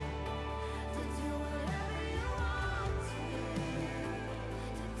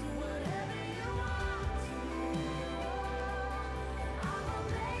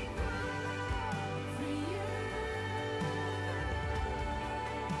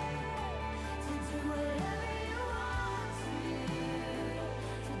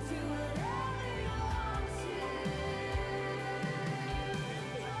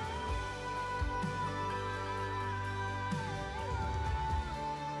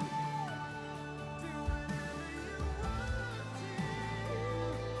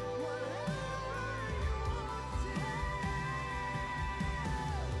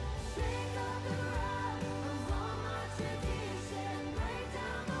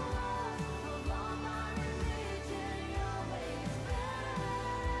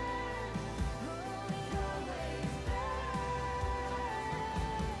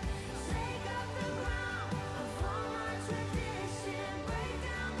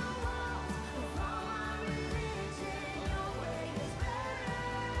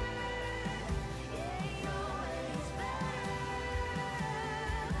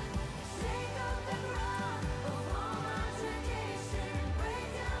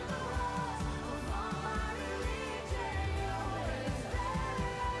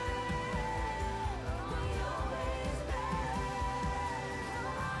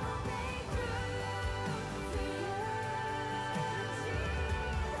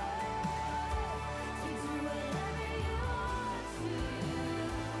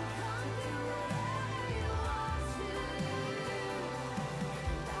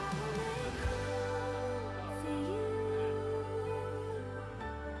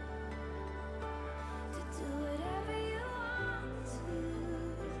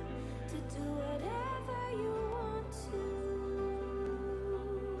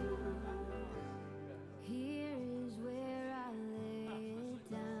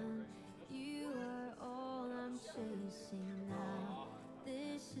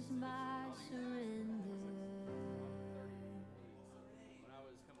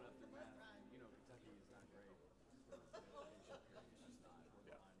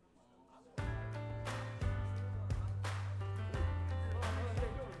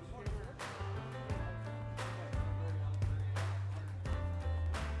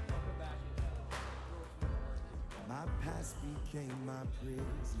past became my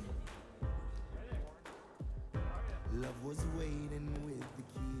prison. Love was waiting with the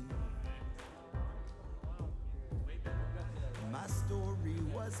key. My story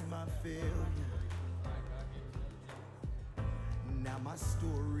was my failure. Now my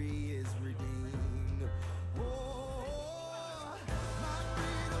story is redeemed. Oh, my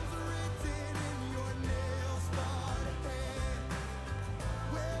freedom's written in your nail-scarred hand.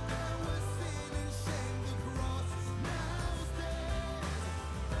 Where there was sin and shame, the cross now stands.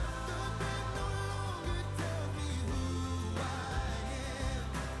 The grave no longer tells me who I am.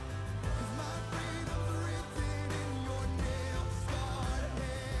 'Cause my freedom's written in your nail-scarred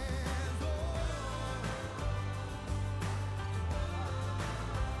hands. Oh,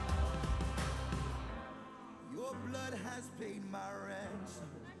 your blood has paid my ransom.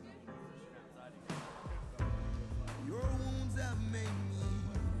 Your wounds have made me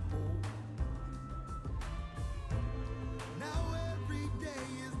whole. Now every day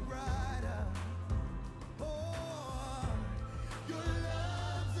is brighter. Oh, your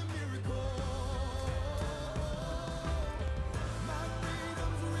love's a miracle. My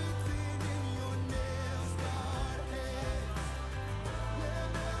freedom's written in your nail-scarred hands. Where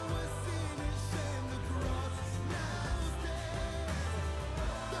there was sin and shame, the cross now stands.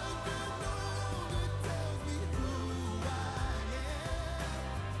 The grave no longer tells me who I am.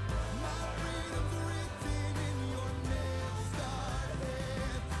 My freedom's written in your nail-scarred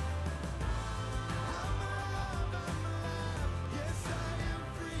hands. I'm alive, I'm alive. Yes, I am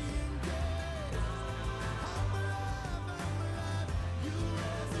free indeed. I'm alive, I'm alive. You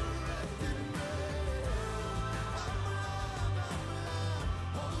resurrected me. I'm alive, I'm alive.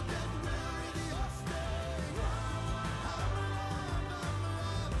 Oh, death, where is your sting? I'm alive, I'm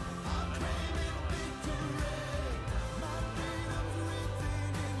alive. I'm claiming victory. My freedom's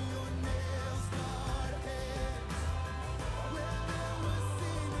written in your nail-scarred hands. Where there was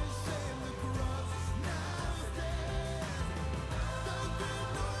sin and shame, the cross now stands. The grave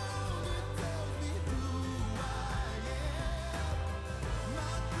no longer tells me who I am.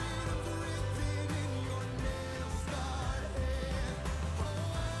 My freedom's written in your nail-scarred hands. Oh,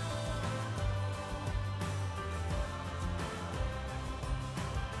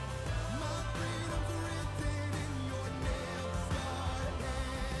 my freedom's written in your nail-scarred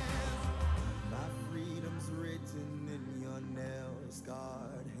hands. My freedom's written in your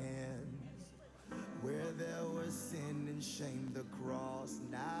nail-scarred hands. Where there was sin and shame, the cross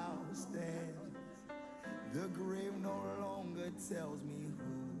now stands. The grave no longer tells me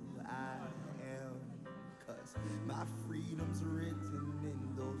who I am. 'Cause my freedom's written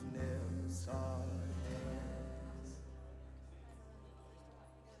in those nail-scarred hands.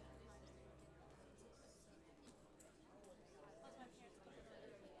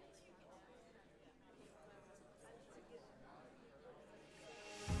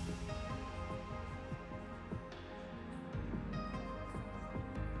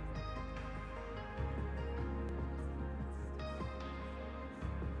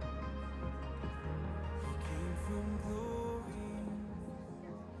 Came from glory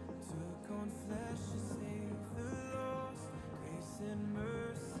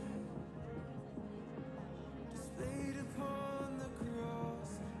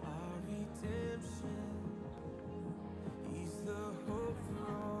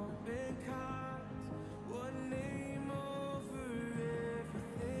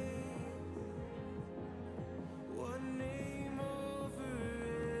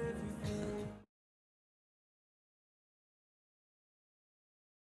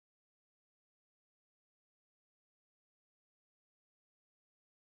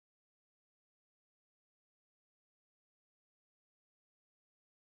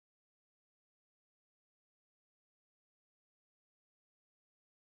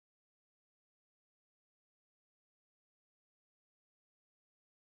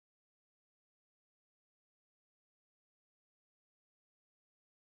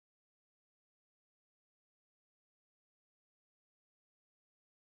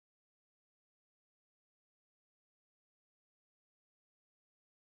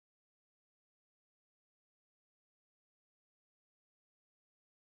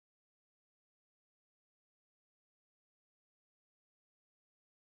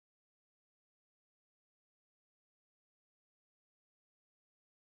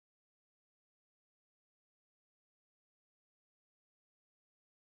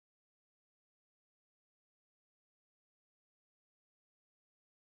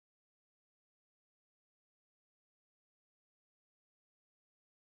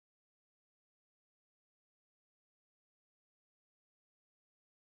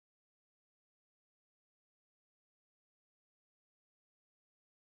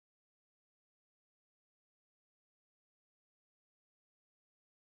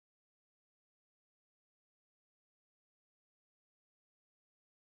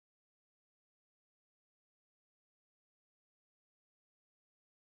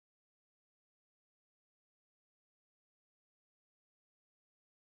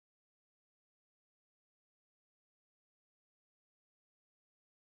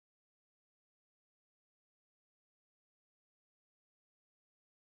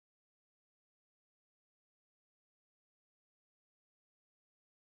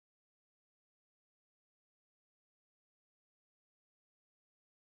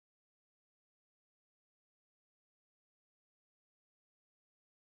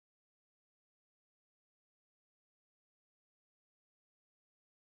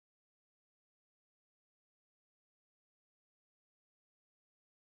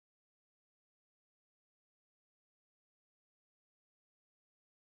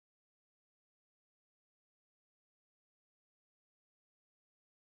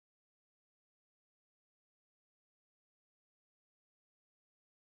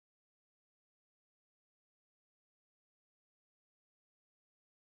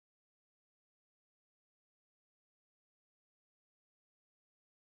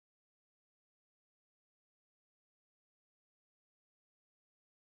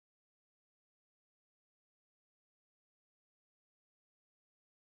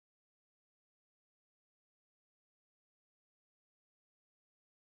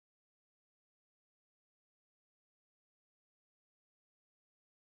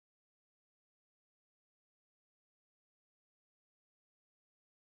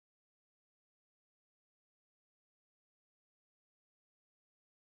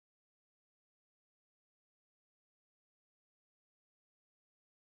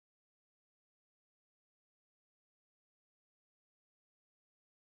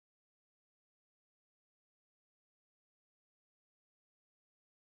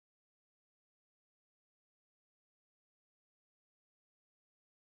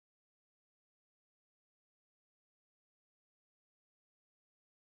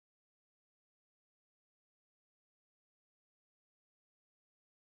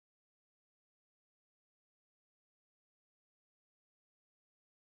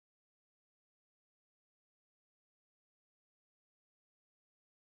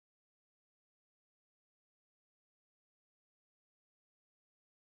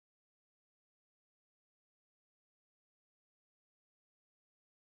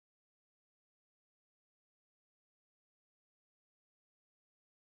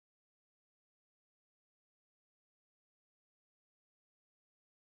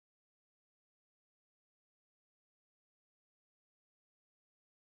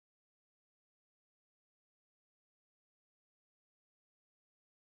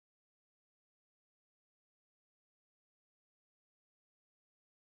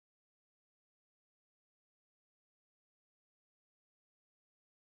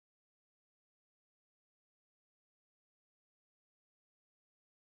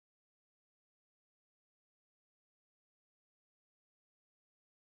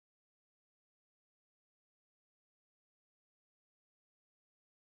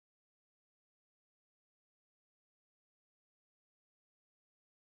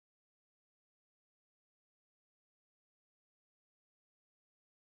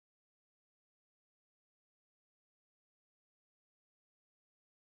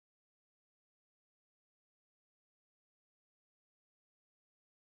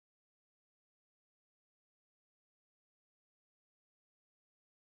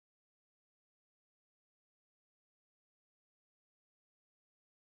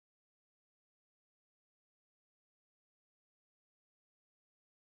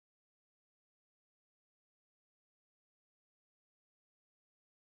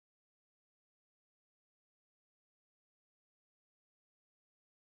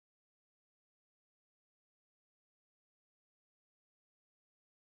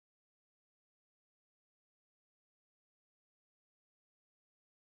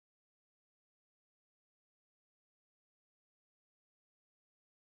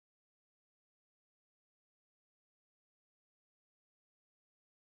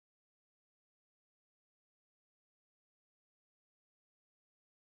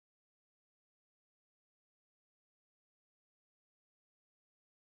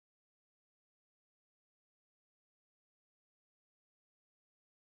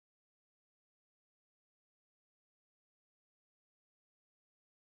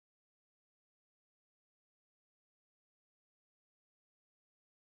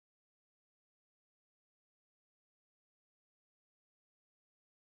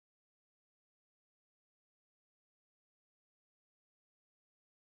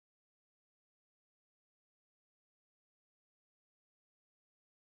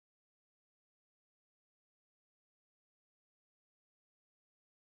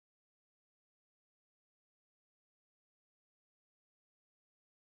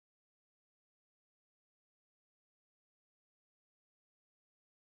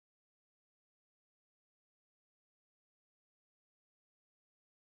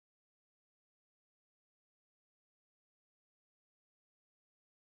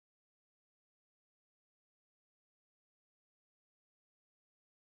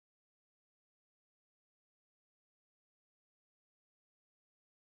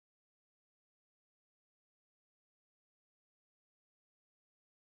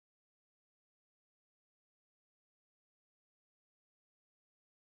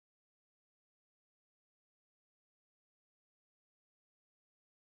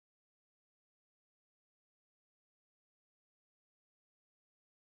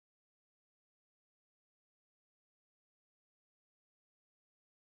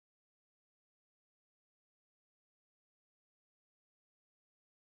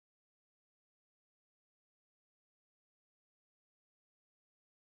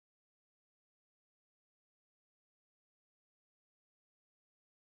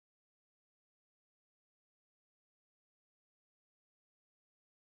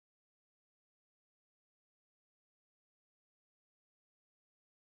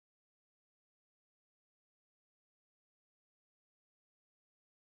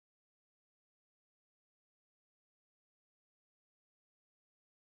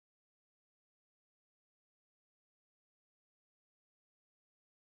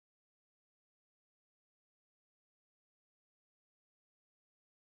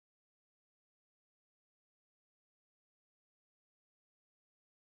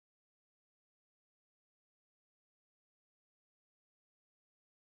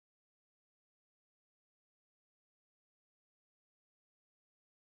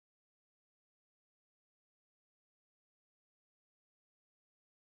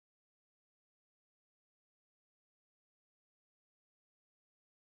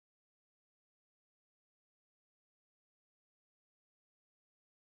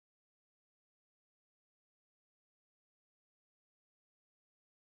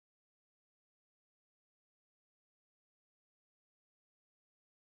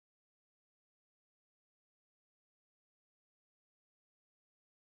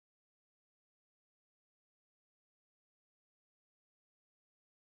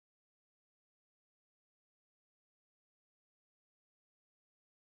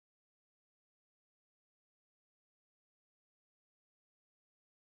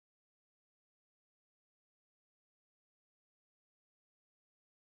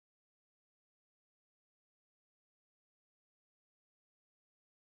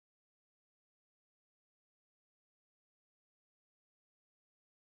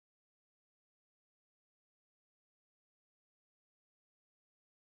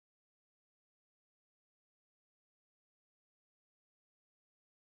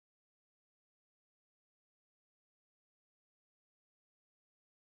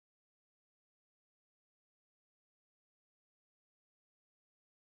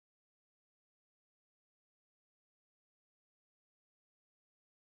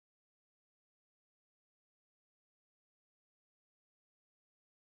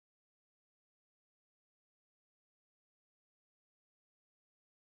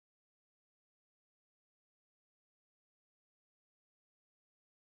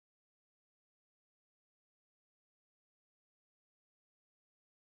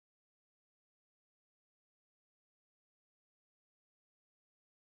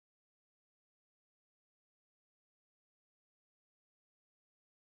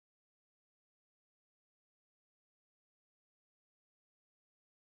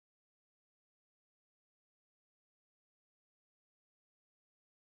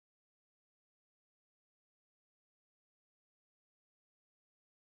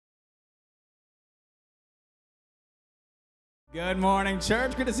Good morning,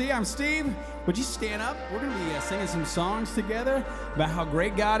 church. Good to see you. I'm Steve. Would you stand up? We're going to be singing some songs together about how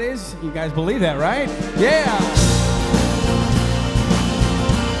great God is. You guys believe that, right? Yeah.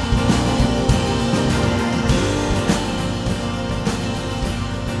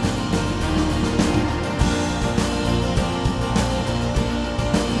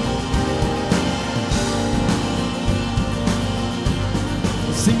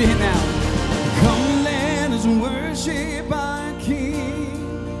 Sing to him now. Come let us worship our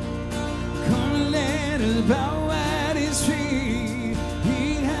King. Come let us bow at his feet.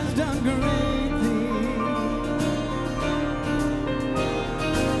 He has done great things.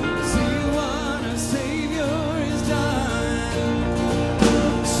 See what our Savior has done.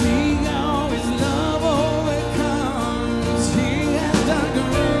 See how his love overcomes. He has done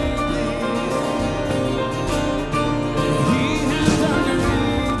great things. He has done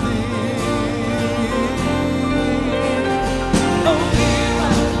great things.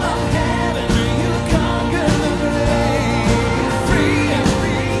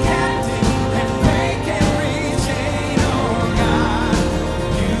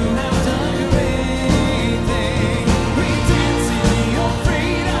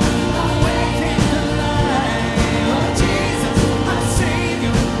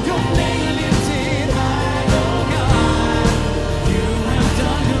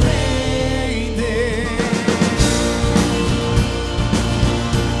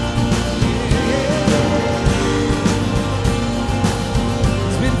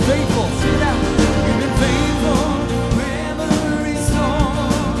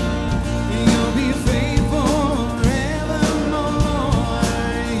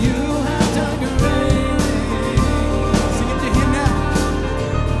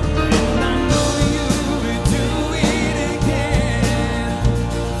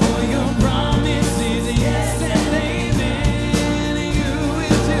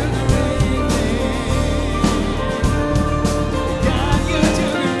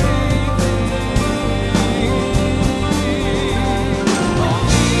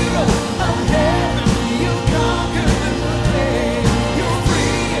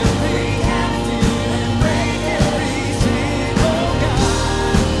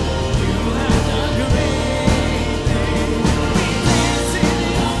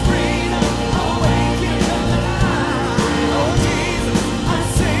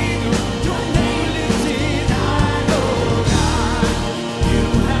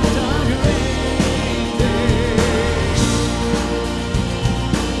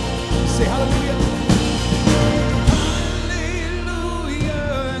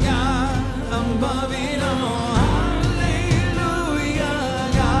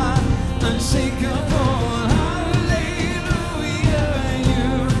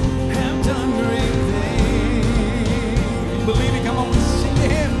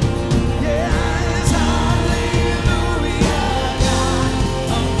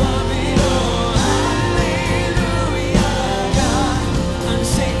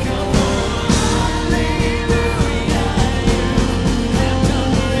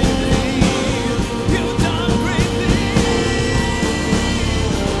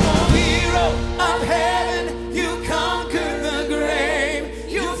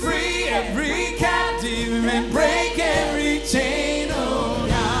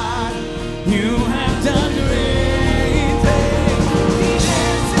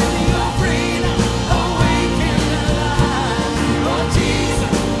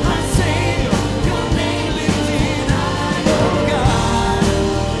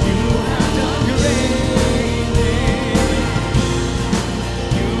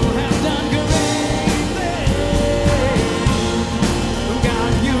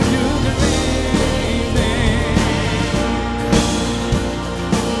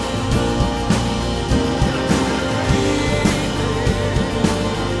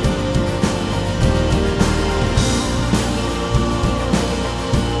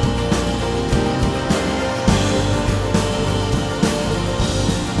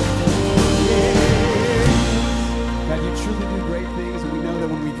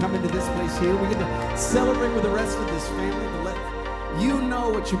 Here we get to celebrate with the rest of this family, to let you know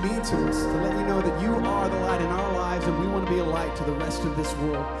what you mean to us, to let you know that you are the light in our lives, and we want to be a light to the rest of this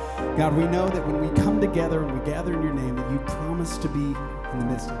world. God, we know that when we come together and we gather in your name, that you promise to be in the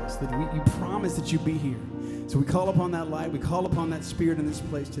midst of us, that you promise that you be here. So we call upon that light, we call upon that spirit in this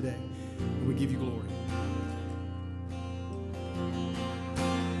place today, and we give you glory.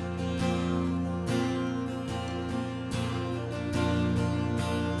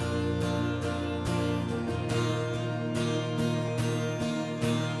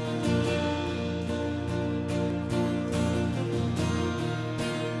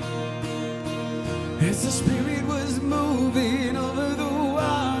 As the Spirit was moving over the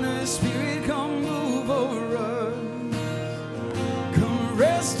water, Spirit, come move over us. Come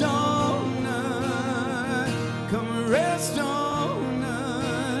rest on us. Come rest on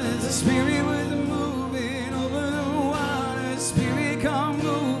us. As the Spirit was moving over the water, Spirit, come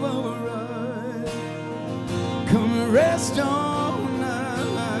move over us. Come rest on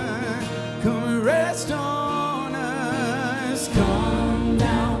us. Come rest on us. Come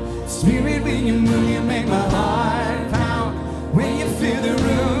down. Spirit, when you move, you make my heart pound. When you fill the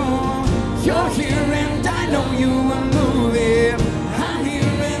room, you're here and I know you are moving. I'm here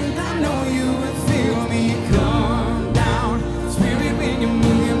and I know you will feel me. Come down. Spirit, when you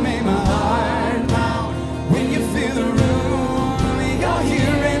move, you make my heart pound. When you fill the room, you're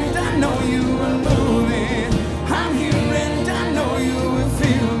here and I know you are moving. I'm here and I know you will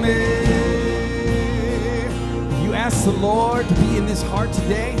feel me. You ask the Lord to be in this heart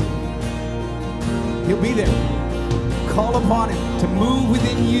today. He'll be there. Call upon Him to move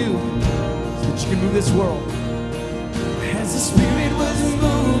within you so that you can move this world. As the Spirit was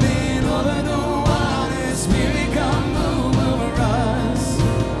moving over the water, Spirit, come move over us.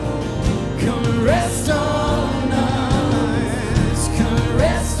 Come rest on us. Come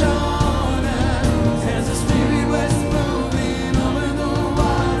rest on us. As the Spirit was moving over the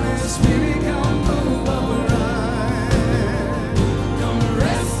water, Spirit, come move over us. Come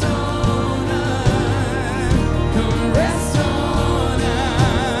rest on us. Come rest on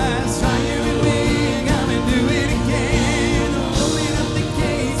us. Try you and me, come and do it again. Open up the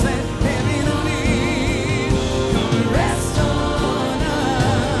gates, let heaven on in. Come rest on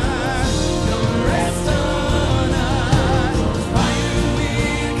us. Come rest on us. Try you and me,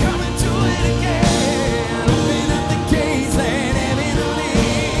 come and do it again. Open up the gates, let heaven on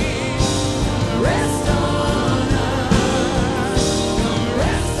in. Rest on us. Come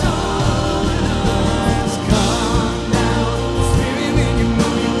rest on us. Come down. Spirit, when you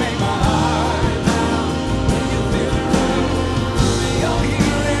move, you make my heart pound. When you fill the room, you're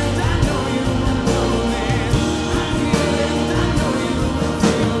here and I know you are moving. I'm here and I know you will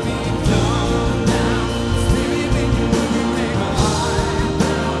feel me. Come down. Spirit, when you move, you make my heart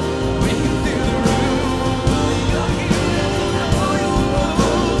pound. When you fill the room, you're here and I know you are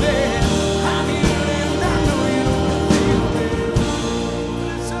moving. I'm here and I know you will feel me. Fill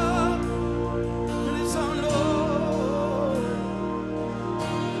us up, Lord.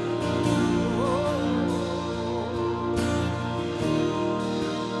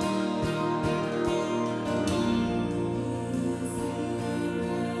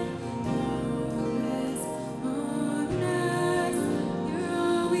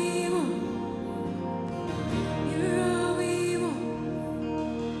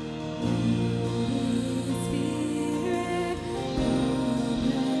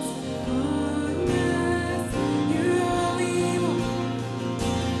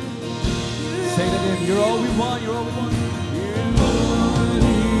 Say that in. You're all we want. You're all we want.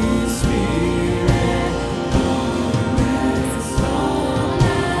 Holy Spirit, rest on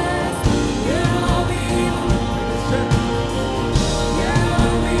us. You're all we want. You're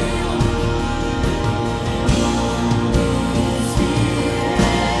all we want. Holy Spirit,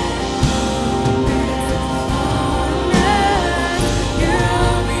 rest on us. You're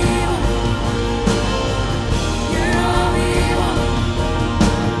all we want. You're all we want.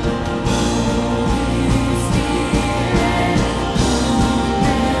 Holy Spirit.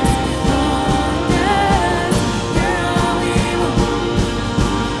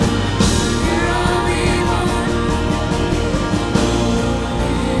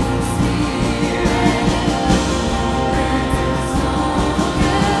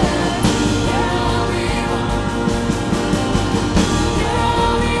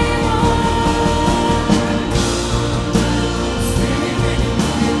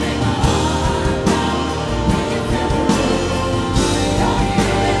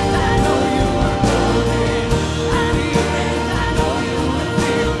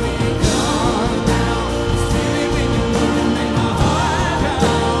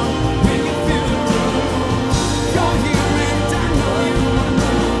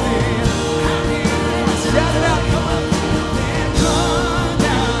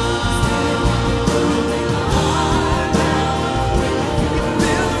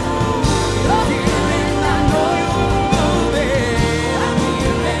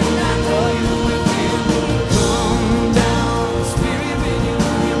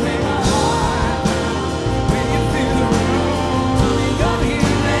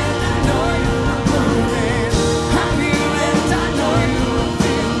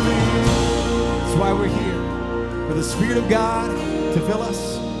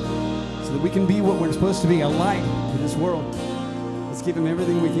 We're supposed to be a light to this world. Let's give him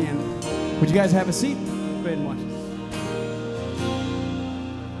everything we can. Would you guys have a seat? Go ahead and watch this.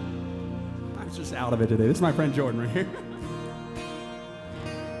 I'm just out of it today. This is my friend Jordan right here.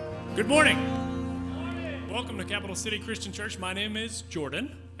 Good morning. Welcome to Capital City Christian Church. My name is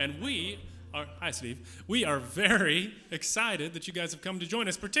Jordan, and hi Steve. We are very excited that you guys have come to join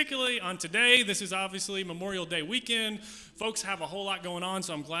us, particularly on today. This is obviously Memorial Day weekend. Folks have a whole lot going on,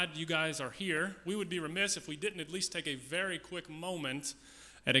 so I'm glad you guys are here. We would be remiss if we didn't at least take a very quick moment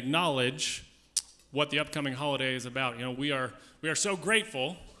and acknowledge what the upcoming holiday is about. You know, we are so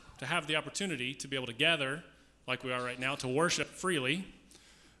grateful to have the opportunity to be able to gather like we are right now, to worship freely.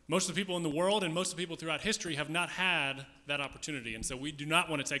 Most of the people in the world and most of the people throughout history have not had that opportunity, and so we do not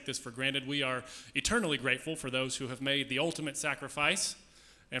want to take this for granted. We are eternally grateful for those who have made the ultimate sacrifice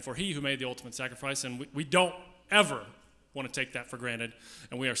and for he who made the ultimate sacrifice, and we don't ever want to take that for granted,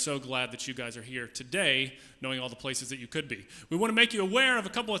 and we are so glad that you guys are here today, knowing all the places that you could be. We want to make you aware of a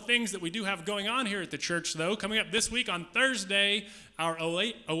couple of things that we do have going on here at the church, though. Coming up this week on Thursday, our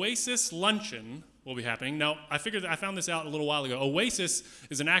Oasis Luncheon will be happening. Now, I found this out a little while ago. OASIS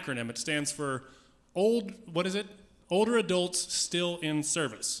is an acronym. It stands for Older Adults Still in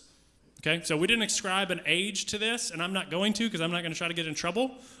Service. Okay, so we didn't ascribe an age to this, and I'm not going to because I'm not going to try to get in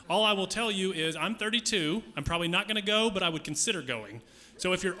trouble. All I will tell you is I'm 32. I'm probably not going to go, but I would consider going.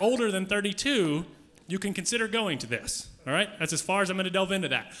 So if you're older than 32, you can consider going to this. All right, that's as far as I'm going to delve into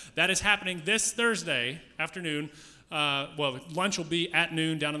that. That is happening this Thursday afternoon. Lunch will be at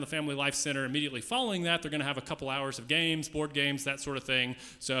noon down in the Family Life Center. Immediately following that, they're going to have a couple hours of games, board games, that sort of thing.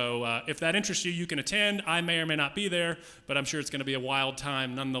 So if that interests you, you can attend. I may or may not be there, but I'm sure it's going to be a wild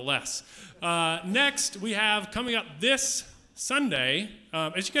time nonetheless. Next, we have coming up this Sunday,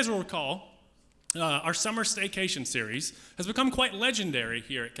 as you guys will recall, our summer staycation series has become quite legendary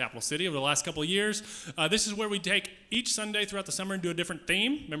here at Capital City over the last couple of years. This is where we take each Sunday throughout the summer and do a different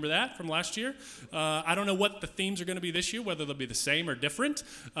theme. Remember that from last year? I don't know what the themes are going to be this year, whether they'll be the same or different.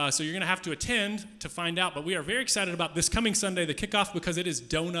 So you're going to have to attend to find out. But we are very excited about this coming Sunday, the kickoff, because it is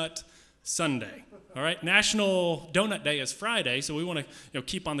Donut Sunday. All right, National Donut Day is Friday, so we want to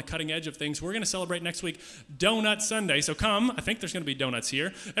keep on the cutting edge of things. We're going to celebrate next week Donut Sunday, so come. I think there's going to be donuts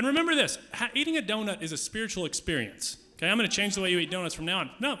here. And remember this, eating a donut is a spiritual experience. Okay, I'm going to change the way you eat donuts from now on.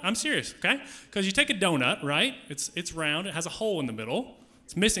 No, I'm serious, okay? Because you take a donut, right? It's round, it has a hole in the middle.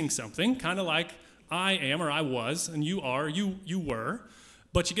 It's missing something, kind of like I am or I was, and you are, you were.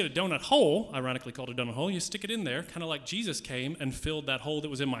 But you get a donut hole, ironically called a donut hole, you stick it in there, kind of like Jesus came and filled that hole that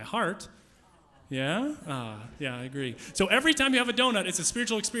was in my heart. Yeah? Yeah, I agree. So every time you have a donut, it's a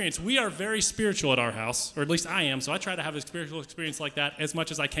spiritual experience. We are very spiritual at our house, or at least I am, so I try to have a spiritual experience like that as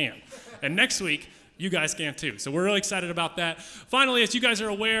much as I can. And next week, you guys can too. So we're really excited about that. Finally, as you guys are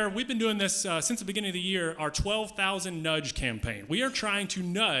aware, we've been doing this since the beginning of the year, our 12,000 Nudge campaign. We are trying to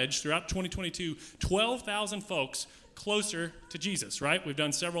nudge, throughout 2022, 12,000 folks closer to Jesus, right? We've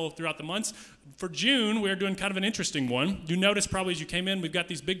done several throughout the months. For June, we're doing kind of an interesting one. You noticed probably as you came in, we've got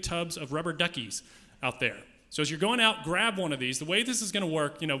these big tubs of rubber duckies out there. So as you're going out, grab one of these. The way this is going to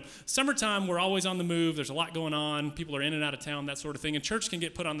work, summertime, we're always on the move. There's a lot going on. People are in and out of town, that sort of thing. And church can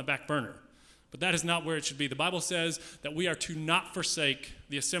get put on the back burner. But that is not where it should be. The Bible says that we are to not forsake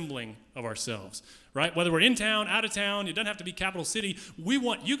the assembling of ourselves, right? Whether we're in town, out of town, it doesn't have to be Capital City. We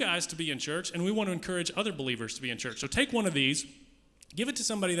want you guys to be in church, and we want to encourage other believers to be in church. So take one of these, give it to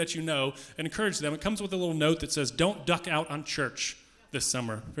somebody that you know, and encourage them. It comes with a little note that says, "Don't duck out on church this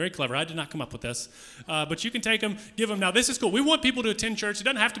summer." Very clever. I did not come up with this. But you can take them, give them. Now, this is cool. We want people to attend church. It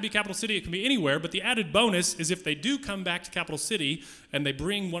doesn't have to be Capital City. It can be anywhere. But the added bonus is if they do come back to Capital City and they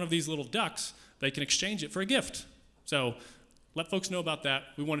bring one of these little ducks, they can exchange it for a gift. So let folks know about that.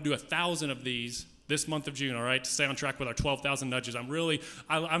 We want to do 1,000 of these this month of June, all right, to stay on track with our 12,000 nudges.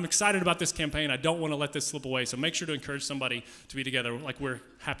 I'm excited about this campaign. I don't want to let this slip away, so make sure to encourage somebody to be together. Like, we're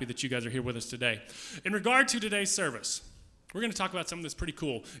happy that you guys are here with us today. In regard to today's service, we're going to talk about something that's pretty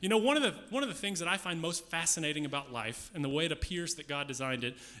cool. One of the things that I find most fascinating about life and the way it appears that God designed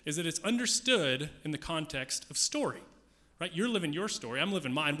it is that it's understood in the context of story. Right? You're living your story. I'm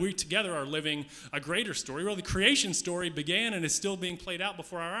living mine. We together are living a greater story. Well, the creation story began and is still being played out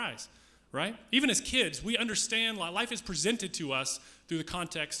before our eyes. Right? Even as kids, we understand life is presented to us through the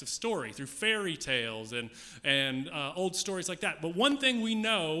context of story, through fairy tales and old stories like that. But one thing we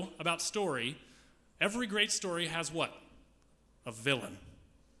know about story, every great story has what? A villain.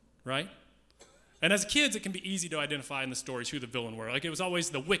 Right? And as kids, it can be easy to identify in the stories who the villain were. Like, it was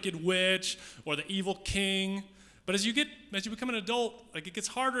always the wicked witch or the evil king. But as you become an adult, it gets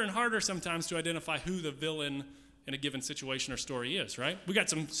harder and harder sometimes to identify who the villain in a given situation or story is, right? We got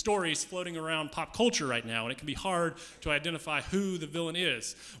some stories floating around pop culture right now, and it can be hard to identify who the villain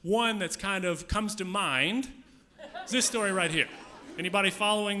is. One that's kind of comes to mind is this story right here. Anybody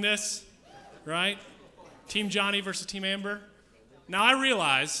following this, right? Team Johnny versus Team Amber. Now I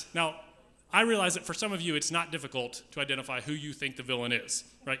realize that for some of you it's not difficult to identify who you think the villain is,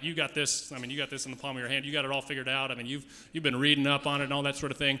 right? You got this in the palm of your hand. You got it all figured out. I mean, you've been reading up on it and all that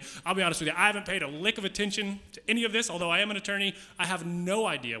sort of thing. I'll be honest with you, I haven't paid a lick of attention to any of this, although I am an attorney. I have no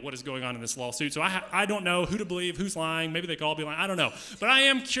idea what is going on in this lawsuit, so I don't know who to believe, who's lying. Maybe they could all be lying. I don't know. But I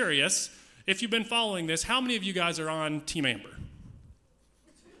am curious, if you've been following this, how many of you guys are on Team Amber?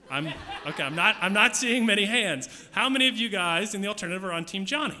 I'm not seeing many hands. How many of you guys in the alternative are on Team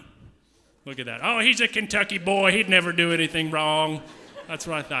Johnny? Look at that. Oh, he's a Kentucky boy. He'd never do anything wrong. That's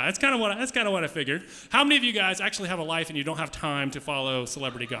what I thought. That's kind of what I figured. How many of you guys actually have a life and you don't have time to follow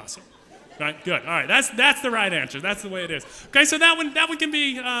celebrity gossip? Right? Good. All right. That's the right answer. That's the way it is. Okay. So that one can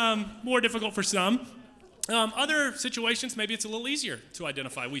be more difficult for some. Other situations, maybe it's a little easier to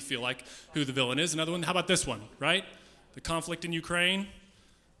identify. We feel like who the villain is. Another one. How about this one? Right? The conflict in Ukraine.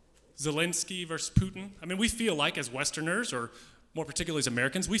 Zelensky versus Putin. I mean, we feel like as Westerners, or more particularly as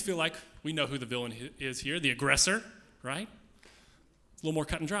Americans, we feel like we know who the villain is here, the aggressor, right? It's a little more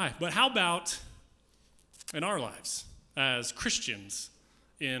cut and dry. But how about in our lives as Christians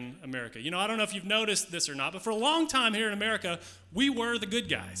in America? You know, I don't know if you've noticed this or not, but for a long time here in America, we were the good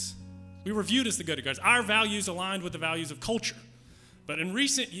guys. We were viewed as the good guys. Our values aligned with the values of culture. But in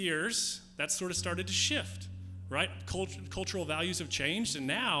recent years, that sort of started to shift, right? Cultural values have changed, and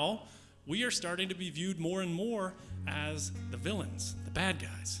now we are starting to be viewed more and more as the villains, the bad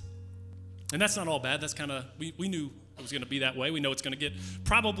guys. And that's not all bad. That's kind of, we knew it was going to be that way. We know it's going to get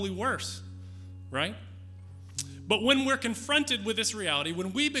probably worse, right? But when we're confronted with this reality,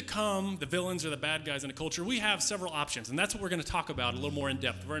 when we become the villains or the bad guys in a culture, we have several options, and that's what we're going to talk about a little more in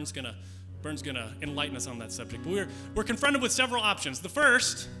depth. Vern's going to enlighten us on that subject. But we're confronted with several options. The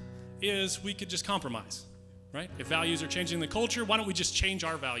first is we could just compromise, right? If values are changing the culture, why don't we just change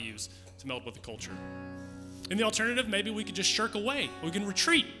our values to meld with the culture? In the alternative, maybe we could just shirk away. We can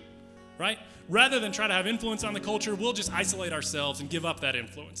retreat, right? Rather than try to have influence on the culture, we'll just isolate ourselves and give up that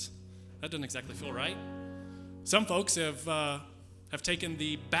influence. That doesn't exactly feel right. Some folks have taken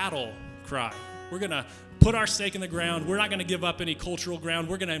the battle cry. We're going to put our stake in the ground. We're not going to give up any cultural ground.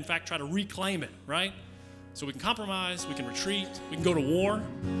 We're going to, in fact, try to reclaim it, right? So we can compromise, we can retreat, we can go to war.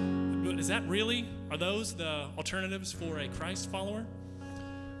 Are those the alternatives for a Christ follower?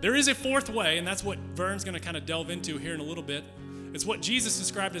 There is a fourth way, and that's what Vern's going to kind of delve into here in a little bit. It's what Jesus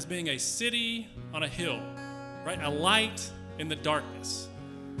described as being a city on a hill, right? A light in the darkness.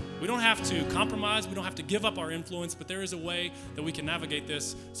 We don't have to compromise. We don't have to give up our influence, but there is a way that we can navigate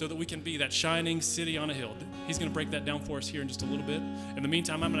this so that we can be that shining city on a hill. He's going to break that down for us here in just a little bit. In the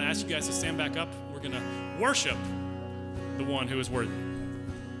meantime, I'm going to ask you guys to stand back up. We're going to worship the one who is worthy.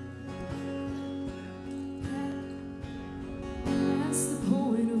 That's the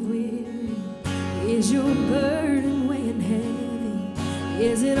point of weary. Is your burden weighing heavy?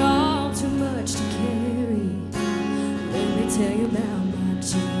 Is it all too much to carry? Let me tell you about my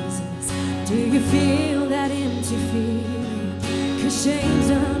Jesus. Do you feel that empty feeling? 'Cause shame's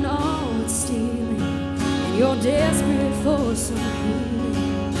done all it's stealing, and you're desperate for some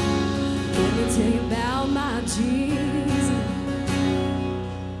healing. Let me tell you about my Jesus.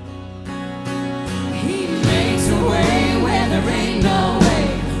 He makes a way where there ain't no way,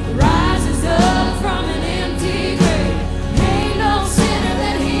 rises up from an empty grave. Ain't no sinner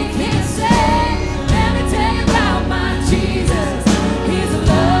that he can't save. Let me tell you about my Jesus. His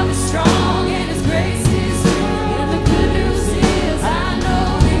love is strong and his grace is free. And the good news is I know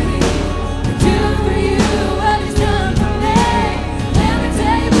that he can do for you what he's done for me. Let me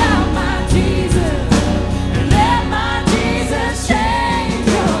tell you about my Jesus. And let my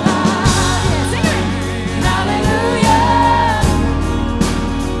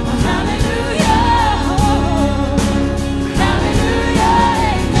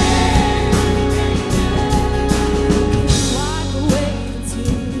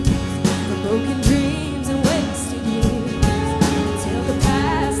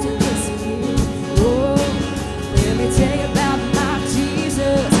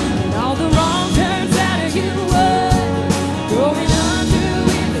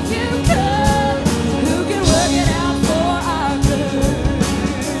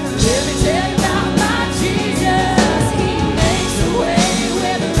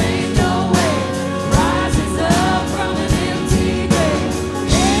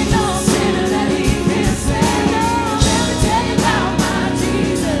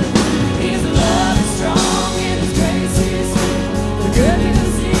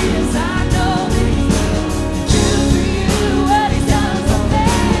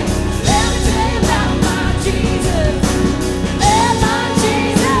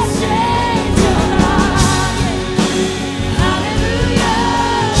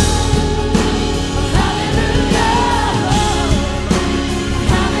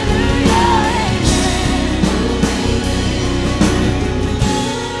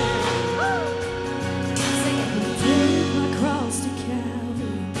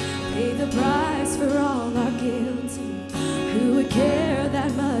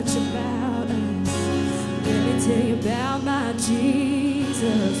about my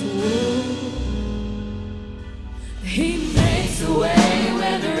Jesus. Whoa. He makes a way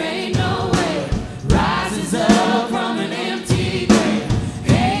where there ain't no way, rises up from an empty grave.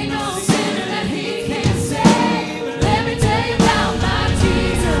 Ain't no sinner that he can't save. Let me tell you about my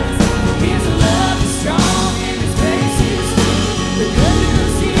Jesus. His love is strong and his grace is true. The good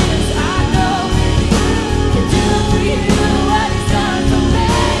news is I know that he can do for you what he's done for me.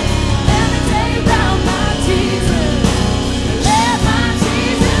 Let me tell you about my Jesus. Let my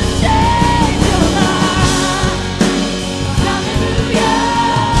Jesus change your life. Hallelujah.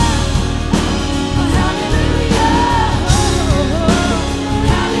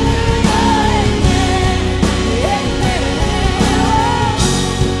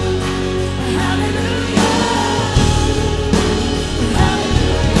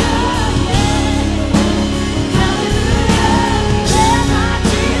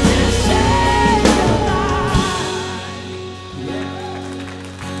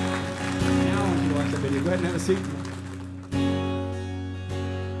 Now, if you like the video, go ahead and have a seat.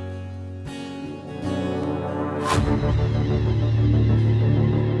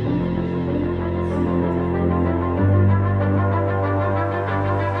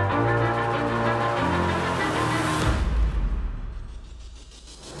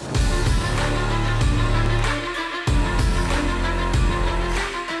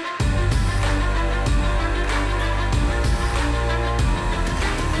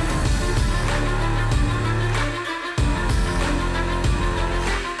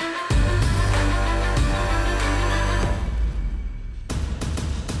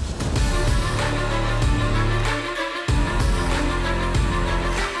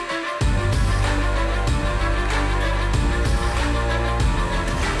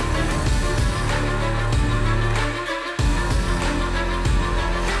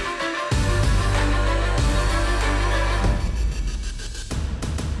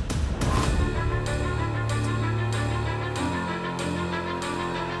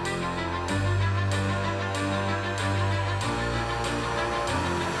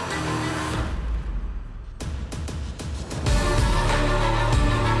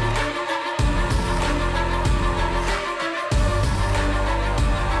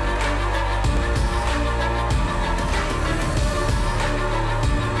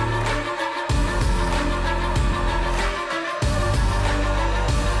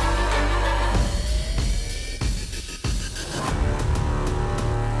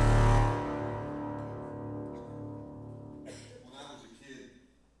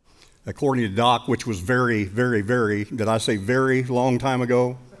 According to Doc, which was very, did I say very long time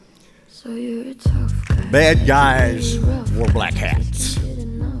ago? So you're a tough guy. Bad guys wore black hats.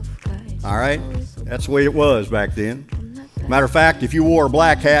 All right? That's the way it was back then. Matter of fact, if you wore a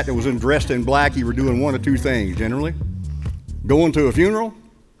black hat that was dressed in black, you were doing one of two things generally. Going to a funeral,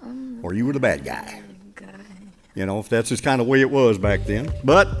 or you were the bad guy. You know, that's just kind of the way it was back then.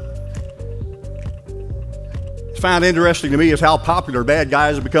 But it's found interesting to me is how popular bad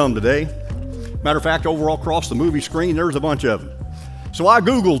guys have become today. Matter of fact, overall across the movie screen, there's a bunch of them. So I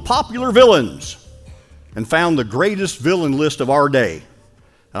Googled popular villains and found the greatest villain list of our day.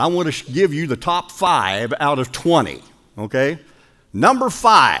 And I want to give you the top 5 out of 20, okay? Number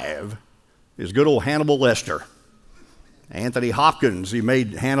 5 is good old Hannibal Lecter. Anthony Hopkins, he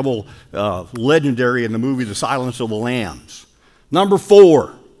made Hannibal legendary in the movie The Silence of the Lambs. Number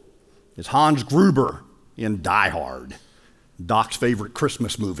 4 is Hans Gruber in Die Hard, Doc's favorite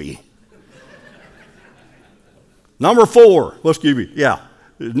Christmas movie. Number 4, let's give you,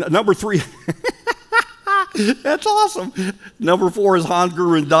 number 3, that's awesome. Number 4 is Hans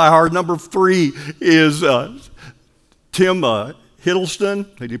Gruber in Die Hard. Number 3 is Tim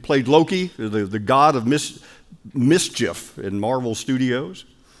Hiddleston. He played Loki, the god of mischief in Marvel Studios.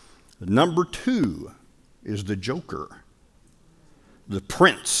 Number 2 is the Joker, the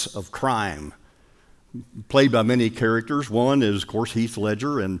prince of crime, played by many characters. One is, of course, Heath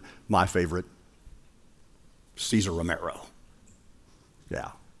Ledger, and my favorite, Cesar Romero.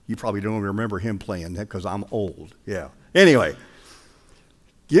 Yeah, you probably don't remember him playing that because I'm old. Yeah. Anyway,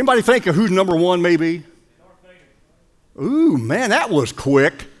 anybody think of who's number 1 maybe? Ooh, man, that was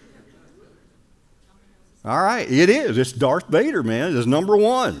quick. All right, it is. It's Darth Vader, man. It's number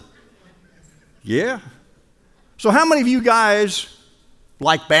 1. Yeah. So how many of you guys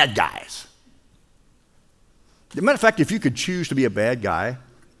like bad guys? As a matter of fact, if you could choose to be a bad guy,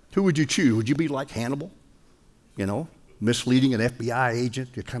 who would you choose? Would you be like Hannibal? You know, misleading an FBI agent,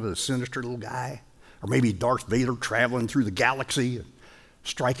 you're kind of the sinister little guy. Or maybe Darth Vader traveling through the galaxy and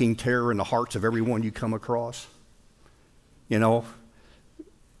striking terror in the hearts of everyone you come across. You know,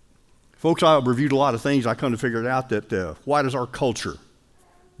 Folks, I reviewed a lot of things. I come to figure out that why does our culture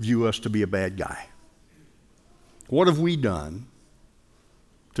view us to be a bad guy? What have we done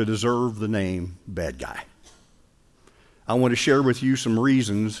to deserve the name bad guy? I want to share with you some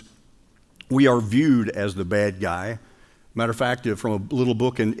reasons we are viewed as the bad guy. Matter of fact, from a little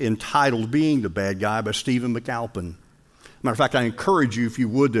book entitled Being the Bad Guy by Stephen McAlpin. Matter of fact, I encourage you, if you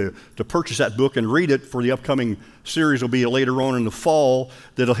would, to purchase that book and read it for the upcoming series. Will be later on in the fall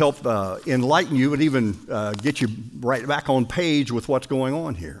that'll help enlighten you and even get you right back on page with what's going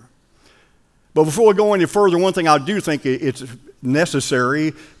on here. But before we go any further, one thing I do think it's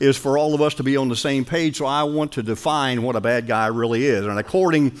necessary is for all of us to be on the same page, so I want to define what a bad guy really is. And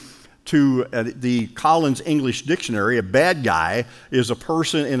according to the Collins English Dictionary, a bad guy is a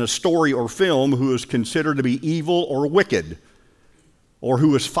person in a story or film who is considered to be evil or wicked, or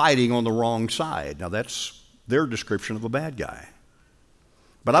who is fighting on the wrong side. Now that's their description of a bad guy.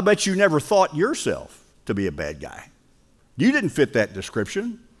 But I bet you never thought yourself to be a bad guy. You didn't fit that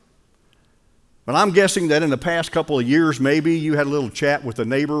description. But I'm guessing that in the past couple of years, maybe you had a little chat with a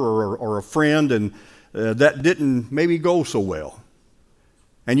neighbor or a friend, and that didn't maybe go so well.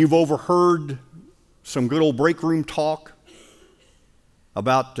 And you've overheard some good old break room talk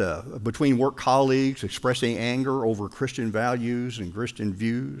about between work colleagues expressing anger over Christian values and Christian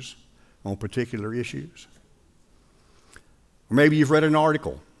views on particular issues. Or maybe you've read an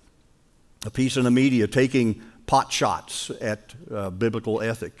article, a piece in the media taking pot shots at biblical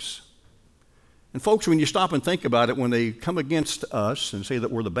ethics. And folks, when you stop and think about it, when they come against us and say that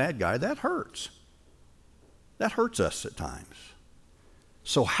we're the bad guy, that hurts. That hurts us at times.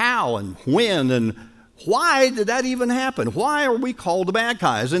 So how and when and why did that even happen? Why are we called the bad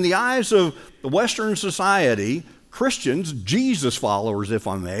guys? In the eyes of the Western society, Christians, Jesus followers, if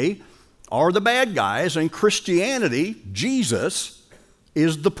I may, are the bad guys, and Christianity, Jesus,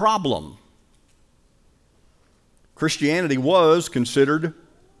 is the problem. Christianity was considered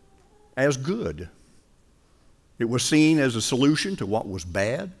as good. It was seen as a solution to what was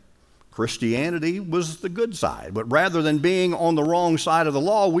bad. Christianity was the good side. But rather than being on the wrong side of the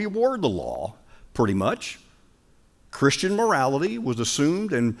law, we were the law, pretty much. Christian morality was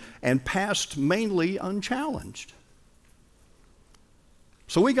assumed and passed mainly unchallenged.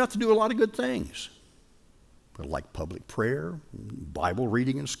 So we got to do a lot of good things, like public prayer, Bible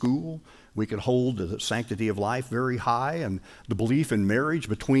reading in school. We could hold the sanctity of life very high, and the belief in marriage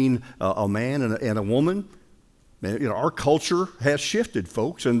between a man and a woman. You know, our culture has shifted,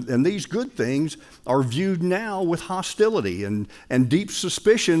 folks, and these good things are viewed now with hostility and deep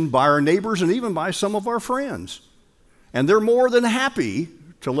suspicion by our neighbors and even by some of our friends. And they're more than happy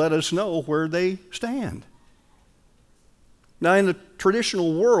to let us know where they stand. Now, in the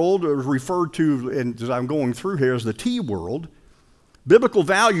traditional world, referred to, and as I'm going through here, as the T world, biblical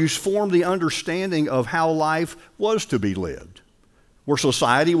values form the understanding of how life was to be lived, where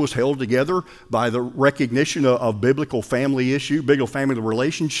society was held together by the recognition of biblical family biblical family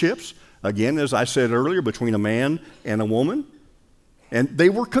relationships, again, as I said earlier, between a man and a woman. And they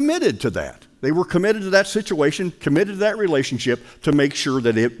were committed to that. They were committed to that situation, committed to that relationship to make sure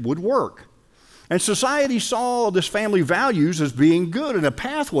that it would work. And society saw this family values as being good and a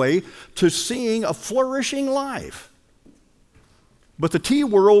pathway to seeing a flourishing life. But the T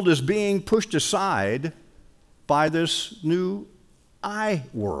world is being pushed aside by this new I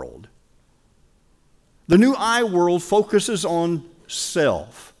world. The new I world focuses on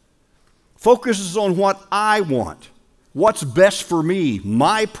self, focuses on what I want, what's best for me,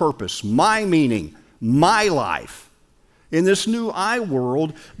 my purpose, my meaning, my life. In this new I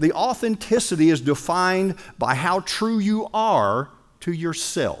world, the authenticity is defined by how true you are to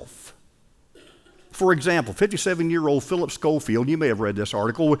yourself. For example, 57-year-old Philip Schofield, you may have read this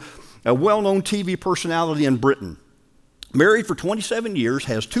article, a well-known TV personality in Britain, married for 27 years,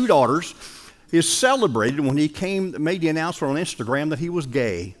 has 2 daughters, is celebrated when he made the announcement on Instagram that he was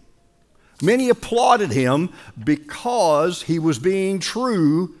gay. Many applauded him because he was being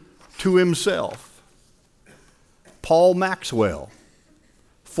true to himself. Paul Maxwell,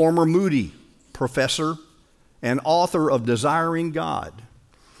 former Moody professor and author of Desiring God,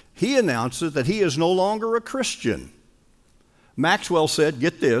 he announces that he is no longer a Christian. Maxwell said,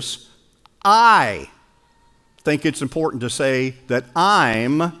 get this, I think it's important to say that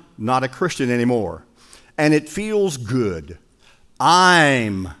I'm not a Christian anymore. And it feels good.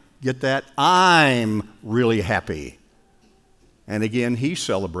 Get that? I'm really happy. And again, he's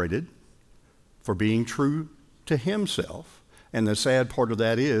celebrated for being true to himself. And the sad part of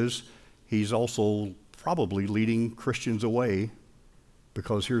that is he's also probably leading Christians away,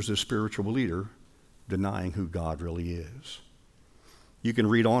 because here's this spiritual leader denying who God really is. You can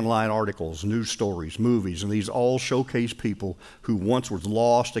read online articles, news stories, movies, and these all showcase people who once was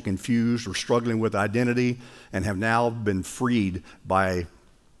lost and confused or struggling with identity and have now been freed by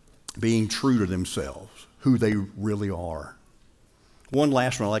being true to themselves, who they really are. One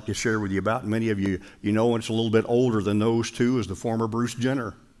last one I'd like to share with you about, and many of you know, and it's a little bit older than those two, is the former Bruce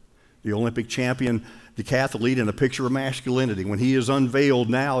Jenner, the Olympic champion decathlete and a picture of masculinity, when he is unveiled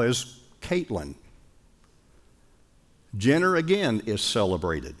now as Caitlyn. Jenner again is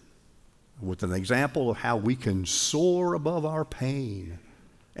celebrated with an example of how we can soar above our pain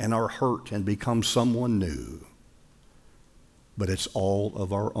and our hurt and become someone new. But it's all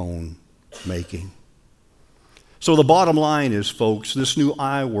of our own making. So the bottom line is, folks, this new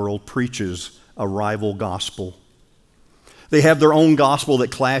I-world preaches a rival gospel. They have their own gospel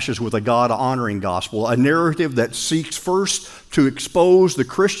that clashes with a God-honoring gospel, a narrative that seeks first to expose the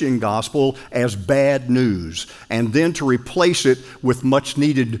Christian gospel as bad news, and then to replace it with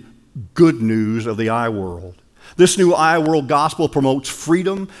much-needed good news of the I-world. This new I-world gospel promotes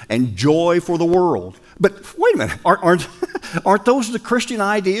freedom and joy for the world. But wait a minute, aren't those the Christian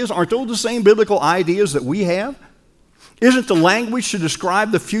ideas? Aren't those the same biblical ideas that we have? Isn't the language to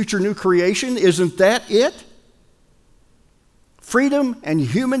describe the future new creation, isn't that it? Freedom and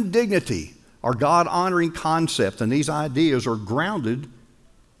human dignity are God-honoring concepts, and these ideas are grounded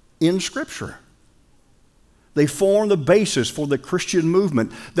in Scripture. They form the basis for the Christian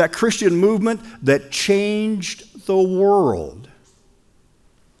movement, that Christian movement that changed the world.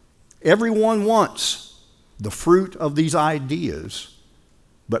 Everyone wants the fruit of these ideas,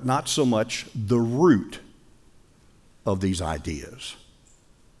 but not so much the root of these ideas.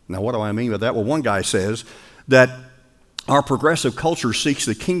 Now, what do I mean by that? Well, one guy says that our progressive culture seeks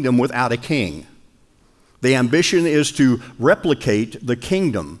the kingdom without a king. The ambition is to replicate the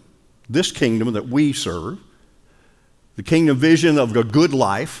kingdom, this kingdom that we serve, the kingdom vision of a good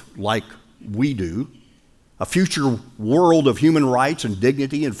life like we do, a future world of human rights and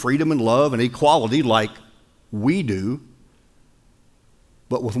dignity and freedom and love and equality like we do,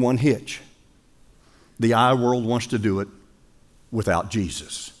 but with one hitch. The I-world wants to do it without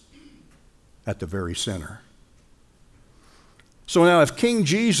Jesus at the very center. So now if King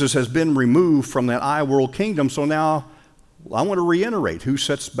Jesus has been removed from that I-world kingdom, so now I want to reiterate who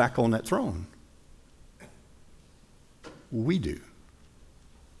sits back on that throne. We do.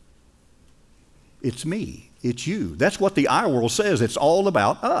 It's me. It's you. That's what the I-world says. It's all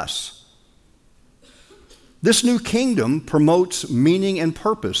about us. This new kingdom promotes meaning and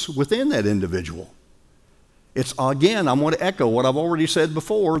purpose within that individual. It's, again, I'm going to echo what I've already said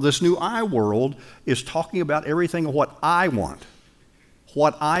before. This new I-world is talking about everything of what I want,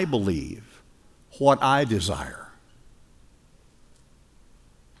 what I believe, what I desire.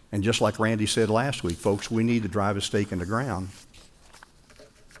 And just like Randy said last week, folks, we need to drive a stake in the ground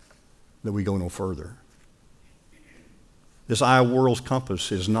that we go no further. This I-world's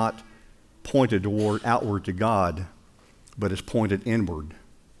compass is not pointed outward to God, but it's pointed inward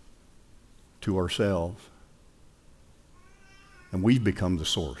to ourselves. And we've become the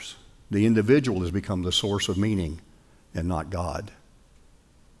source. The individual has become the source of meaning and not God.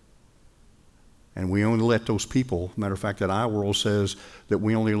 And we only let those people, matter of fact, that I-world says that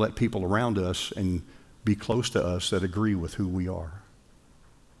we only let people around us and be close to us that agree with who we are.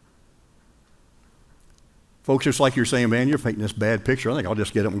 Folks, it's like you're saying, man, you're painting this bad picture. I think I'll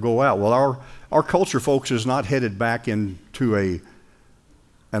just get up and go out. Well, our culture, folks, is not headed back into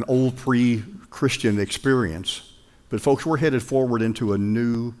an old pre-Christian experience. But folks, we're headed forward into a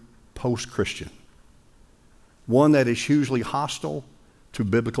new post-Christian. One that is hugely hostile to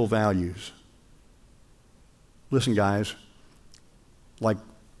biblical values. Listen, guys, like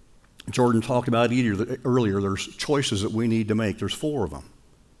Jordan talked about earlier, there's choices that we need to make. There's 4 of them.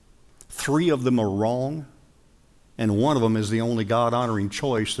 3 of them are wrong, and 1 of them is the only God-honoring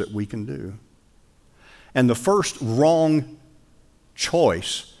choice that we can do. And the first wrong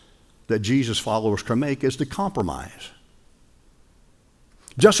choice that Jesus followers can make is to compromise.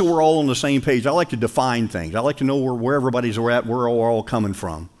 Just so we're all on the same page, I like to define things. I like to know where everybody's at, where we're all coming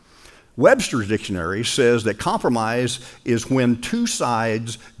from. Webster's dictionary says that compromise is when 2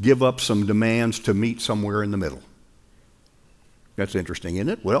 sides give up some demands to meet somewhere in the middle. That's interesting, isn't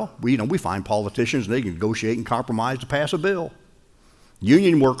it? Well, we find politicians, they can negotiate and compromise to pass a bill.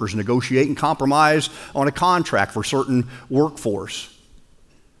 Union workers negotiate and compromise on a contract for certain workforce.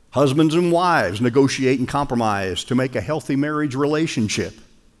 Husbands and wives negotiate and compromise to make a healthy marriage relationship.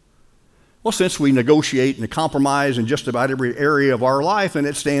 Well, since we negotiate and compromise in just about every area of our life, then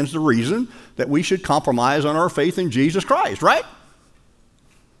it stands to reason that we should compromise on our faith in Jesus Christ, right?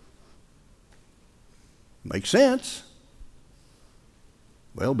 Makes sense.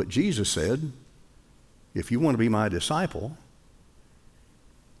 Well, but Jesus said, if you want to be my disciple,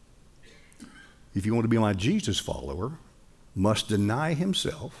 if you want to be my Jesus follower, must deny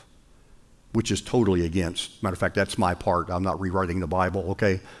himself, which is totally against, matter of fact, that's my part, I'm not rewriting the Bible,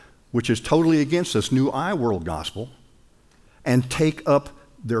 okay, which is totally against this new I-world gospel, and take up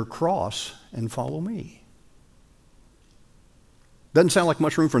their cross and follow me. Doesn't sound like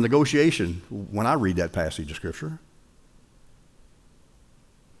much room for negotiation when I read that passage of Scripture.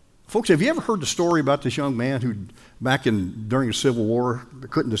 Folks, have you ever heard the story about this young man who, during the Civil War,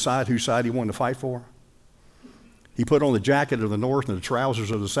 couldn't decide whose side he wanted to fight for? He put on the jacket of the North and the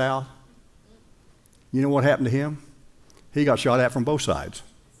trousers of the South. You know what happened to him? He got shot at from both sides.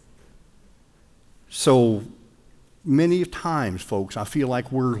 So many times, folks, I feel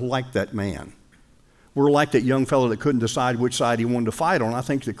like we're like that man. We're like that young fellow that couldn't decide which side he wanted to fight on. I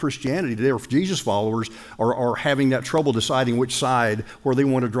think that Christianity today, or Jesus followers, are having that trouble deciding which side where they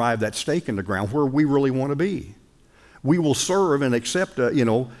want to drive that stake in the ground, where we really want to be. We will serve and accept,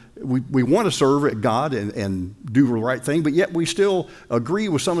 we want to serve God and do the right thing, but yet we still agree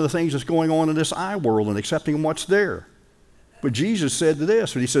with some of the things that's going on in this I-world and accepting what's there. But Jesus said to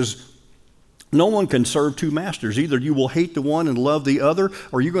this, and he says, no one can serve two masters. Either you will hate the one and love the other,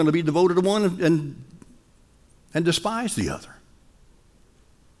 or you're going to be devoted to one and despise the other.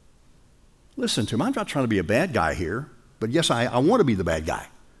 Listen to me, I'm not trying to be a bad guy here, but yes, I want to be the bad guy.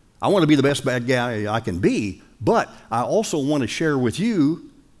 I want to be the best bad guy I can be, but I also want to share with you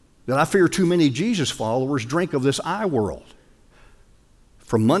that I fear too many Jesus followers drink of this I-world.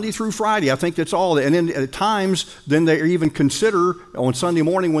 From Monday through Friday, I think that's all. And then at times, then they even consider on Sunday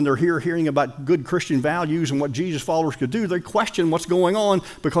morning when they're here hearing about good Christian values and what Jesus followers could do, they question what's going on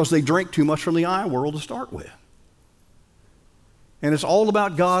because they drink too much from the I-world to start with. And it's all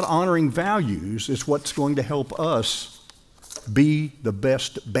about God honoring values. It's what's going to help us be the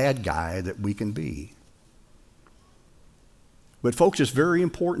best bad guy that we can be. But folks, it's very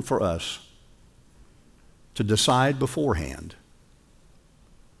important for us to decide beforehand,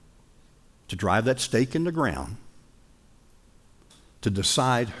 to drive that stake in the ground, to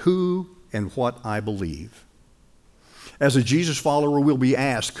decide who and what I believe. As a Jesus follower, we'll be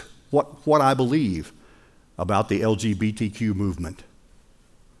asked what I believe about the LGBTQ movement.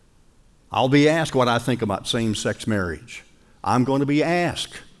 I'll be asked what I think about same-sex marriage. I'm going to be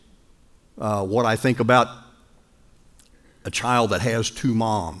asked what I think about a child that has two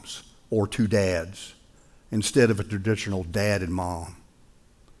moms or two dads instead of a traditional dad and mom.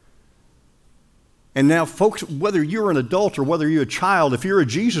 And now, folks, whether you're an adult or whether you're a child, if you're a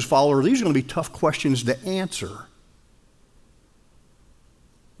Jesus follower, these are going to be tough questions to answer.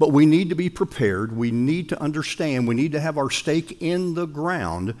 But we need to be prepared. We need to understand. We need to have our stake in the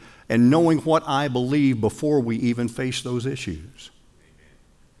ground and knowing what I believe before we even face those issues.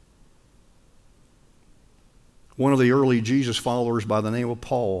 One of the early Jesus followers by the name of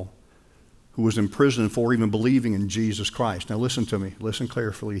Paul, who was in prison for even believing in Jesus Christ. Now listen to me. Listen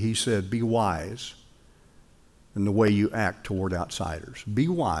carefully. He said, be wise in the way you act toward outsiders. Be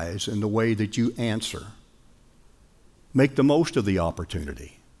wise in the way that you answer. Make the most of the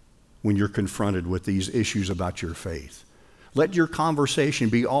opportunity when you're confronted with these issues about your faith. Let your conversation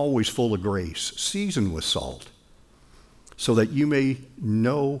be always full of grace, seasoned with salt, so that you may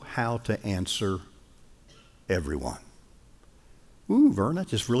know how to answer everyone. Ooh, Vern, that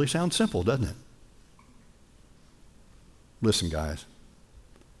just really sounds simple, doesn't it? Listen, guys.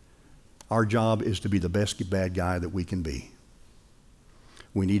 Our job is to be the best bad guy that we can be.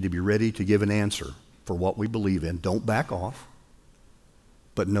 We need to be ready to give an answer for what we believe in. Don't back off.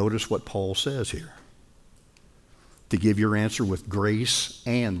 But notice what Paul says here. To give your answer with grace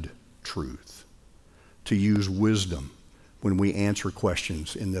and truth. To use wisdom when we answer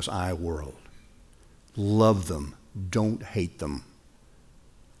questions in this I-world. Love them. Don't hate them.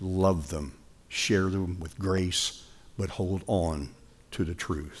 Love them. Share them with grace, but hold on to the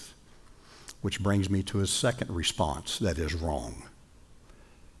truth. Which brings me to a second response that is wrong.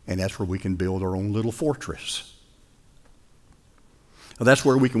 And that's where we can build our own little fortress. Now, that's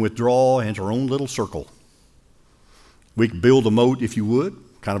where we can withdraw into our own little circle. We can build a moat, if you would,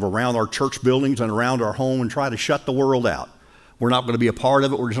 kind of around our church buildings and around our home and try to shut the world out. We're not going to be a part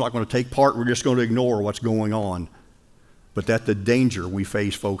of it. We're just not going to take part. We're just going to ignore what's going on. But that's the danger we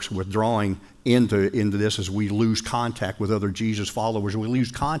face, folks, withdrawing into this as we lose contact with other Jesus followers. We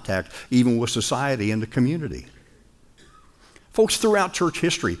lose contact even with society and the community. Folks, throughout church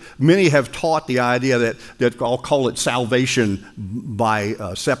history, many have taught the idea that I'll call it salvation by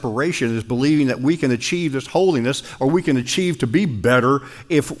separation, is believing that we can achieve this holiness or we can achieve to be better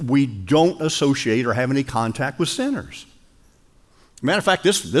if we don't associate or have any contact with sinners. Matter of fact,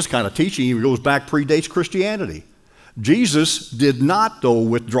 this kind of teaching even goes back, predates Christianity. Jesus did not, though,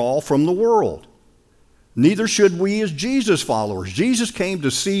 withdraw from the world. Neither should we as Jesus followers. Jesus came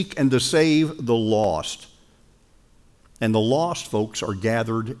to seek and to save the lost. And the lost folks are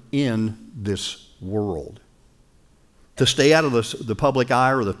gathered in this world. To stay out of the public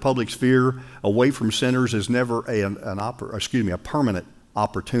eye or the public sphere, away from sinners, is never a permanent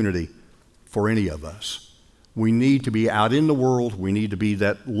opportunity for any of us. We need to be out in the world. We need to be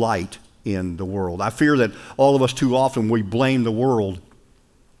that light in the world. I fear that all of us too often, we blame the world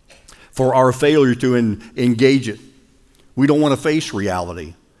for our failure to engage it. We don't want to face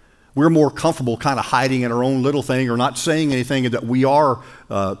reality. We're more comfortable kind of hiding in our own little thing or not saying anything that we are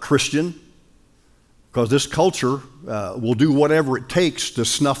Christian, because this culture will do whatever it takes to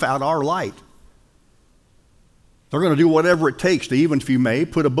snuff out our light. They're going to do whatever it takes to, even if you may,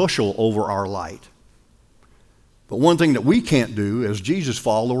 put a bushel over our light. But one thing that we can't do as Jesus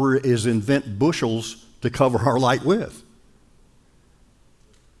followers is invent bushels to cover our light with.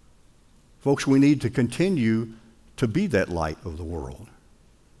 Folks, we need to continue to be that light of the world.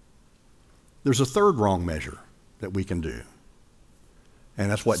 There's a third wrong measure that we can do. And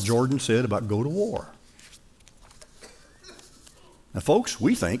that's what Jordan said about go to war. Now, folks,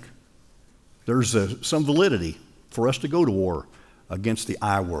 we think there's some validity for us to go to war against the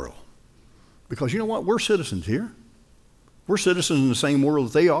I world. Because you know what? We're citizens here. We're citizens in the same world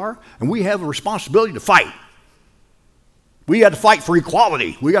that they are, and we have a responsibility to fight. We got to fight for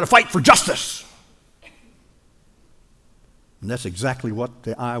equality. We got to fight for justice. And that's exactly what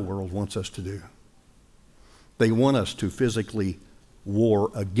the I world wants us to do. They want us to physically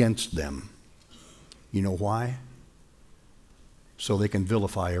war against them. You know why? So they can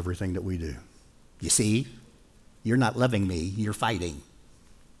vilify everything that we do. You see, you're not loving me, you're fighting.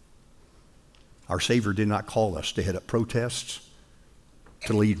 Our Savior did not call us to head up protests,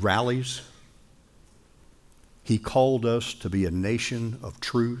 to lead rallies. He called us to be a nation of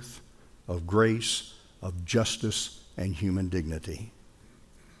truth, of grace, of justice, and human dignity.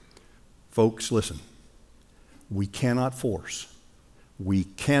 Folks, listen. We cannot force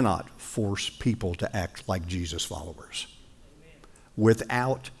people to act like Jesus followers.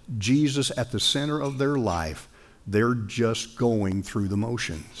 Without Jesus at the center of their life, they're just going through the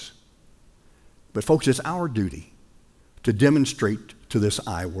motions. But folks, it's our duty to demonstrate to this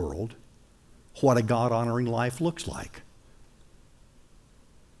I world what a God-honoring life looks like.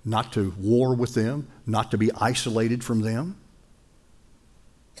 Not to war with them, not to be isolated from them,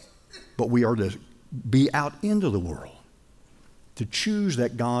 but we are to be out into the world, to choose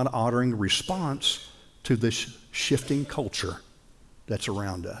that God-honoring response to this shifting culture that's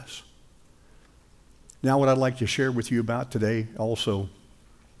around us. Now, what I'd like to share with you about today also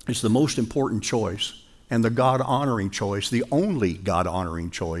is the most important choice and the God-honoring choice, the only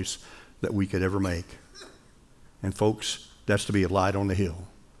God-honoring choice that we could ever make. And folks, that's to be a light on the hill.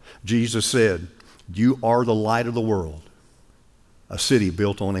 Jesus said, "You are the light of the world, a city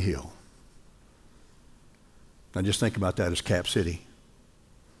built on a hill." Now just think about that as Cap City.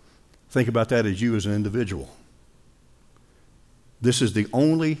 Think about that as you as an individual. This is the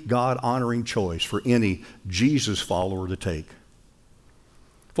only God-honoring choice for any Jesus follower to take.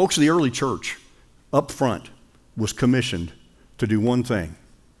 Folks, the early church up front was commissioned to do one thing,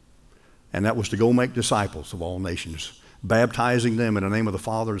 and that was to go make disciples of all nations, baptizing them in the name of the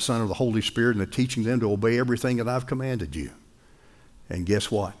Father, the Son, and the Holy Spirit, and teaching them to obey everything that I've commanded you. And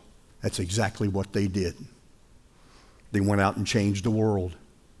guess what? That's exactly what they did. They went out and changed the world.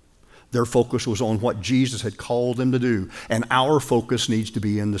 Their focus was on what Jesus had called them to do, and our focus needs to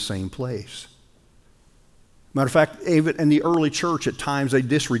be in the same place. Matter of fact, even in the early church, at times they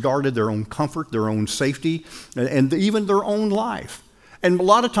disregarded their own comfort, their own safety, and even their own life. And a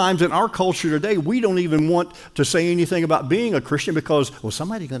lot of times in our culture today, we don't even want to say anything about being a Christian because, well,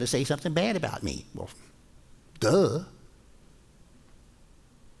 somebody's going to say something bad about me. Well, duh.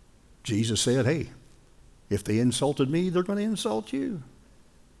 Jesus said, hey, if they insulted me, they're going to insult you.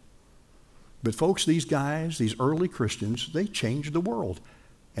 But folks, these guys, these early Christians, they changed the world.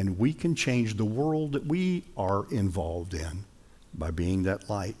 And we can change the world that we are involved in by being that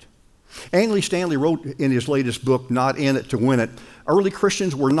light. Andy Stanley wrote in his latest book, Not In It to Win It, early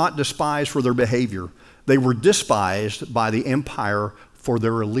Christians were not despised for their behavior. They were despised by the empire for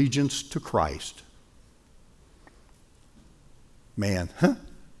their allegiance to Christ. Man,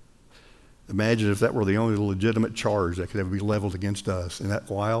 imagine if that were the only legitimate charge that could ever be leveled against us. Isn't that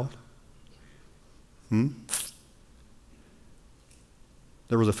wild?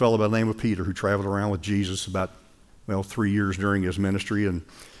 There was a fellow by the name of Peter who traveled around with Jesus about, 3 years during his ministry, and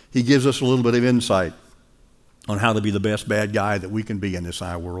he gives us a little bit of insight on how to be the best bad guy that we can be in this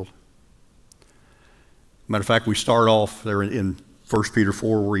world. Matter of fact, we start off there in 1 Peter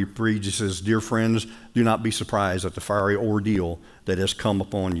 4 where he reads, he says, "Dear friends, do not be surprised at the fiery ordeal that has come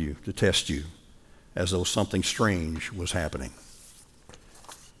upon you to test you, as though something strange was happening."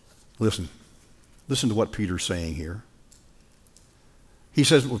 Listen to what Peter's saying here. He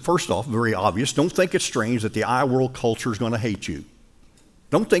says, well, first off, very obvious, don't think it's strange that the world culture is going to hate you.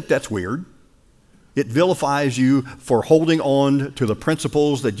 Don't think that's weird. It vilifies you for holding on to the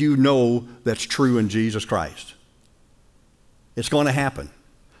principles that you know that's true in Jesus Christ. It's going to happen.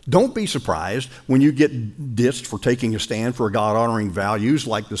 Don't be surprised when you get dissed for taking a stand for God-honoring values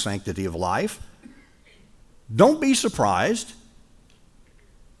like the sanctity of life. Don't be surprised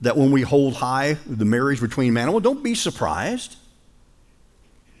that when we hold high the marriage between man and woman, don't be surprised.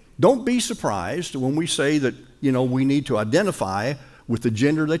 Don't be surprised when we say that, we need to identify with the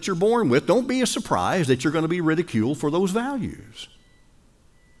gender that you're born with. Don't be surprised that you're going to be ridiculed for those values.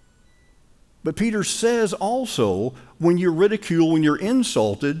 But Peter says also, when you're ridiculed, when you're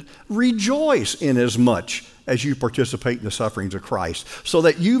insulted, rejoice inasmuch as you participate in the sufferings of Christ, so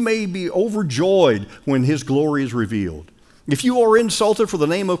that you may be overjoyed when his glory is revealed. If you are insulted for the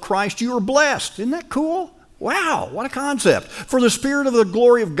name of Christ, you are blessed. Isn't that cool? Wow, what a concept. For the Spirit of the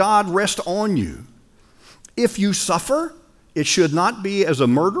glory of God rests on you. If you suffer, it should not be as a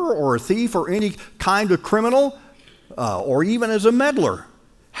murderer or a thief or any kind of criminal or even as a meddler.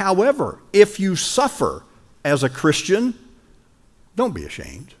 However, if you suffer as a Christian, don't be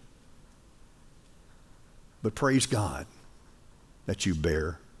ashamed. But praise God that you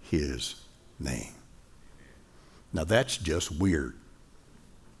bear his name. Now that's just weird.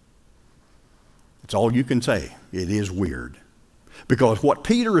 That's all you can say. It is weird. Because what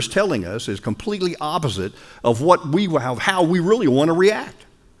Peter is telling us is completely opposite of how we really want to react.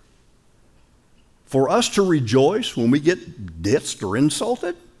 For us to rejoice when we get dissed or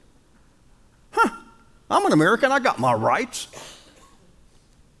insulted? I'm an American, I got my rights.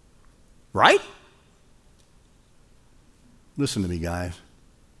 Right? Listen to me, guys.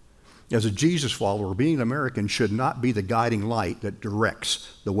 As a Jesus follower, being an American should not be the guiding light that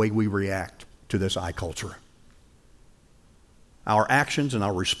directs the way we react to this culture. Our actions and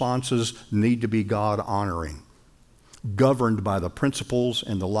our responses need to be God-honoring, governed by the principles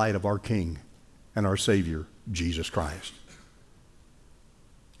and the light of our King and our Savior, Jesus Christ.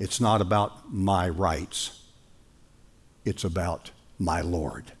 It's not about my rights. It's about my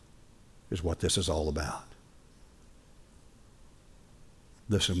Lord, is what this is all about.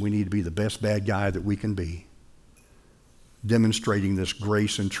 Listen, we need to be the best bad guy that we can be, demonstrating this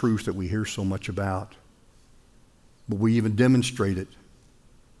grace and truth that we hear so much about. But we even demonstrate it,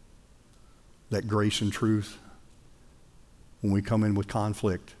 that grace and truth, when we come in with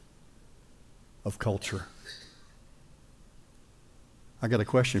conflict of culture. I got a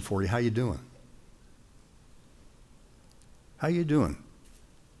question for you. How you doing? How you doing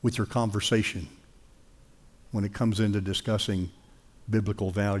with your conversation when it comes into discussing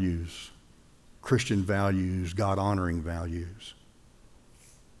biblical values, Christian values, God-honoring values?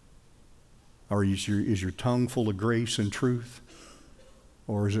 Or is your tongue full of grace and truth?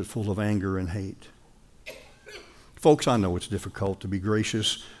 Or is it full of anger and hate? Folks, I know it's difficult to be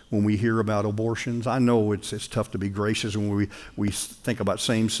gracious when we hear about abortions. I know it's tough to be gracious when we think about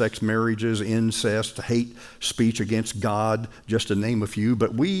same-sex marriages, incest, hate speech against God, just to name a few.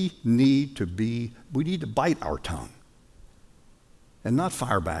 But we need to bite our tongue and not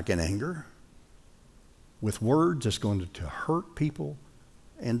fire back in anger with words that's going to hurt people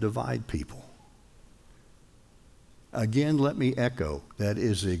and divide people. Again, let me echo, that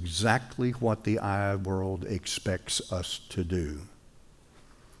is exactly what the world expects us to do,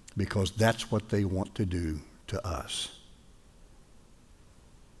 because that's what they want to do to us.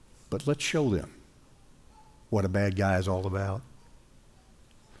 But let's show them what a bad guy is all about.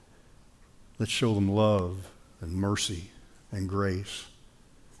 Let's show them love and mercy and grace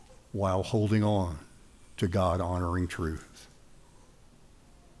while holding on to God-honoring truth.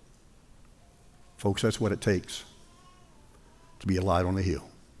 Folks, that's what it takes to be a light on the hill.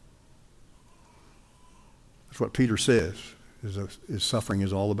 That's what Peter says is suffering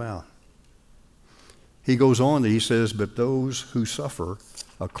is all about. He goes on, he says, but those who suffer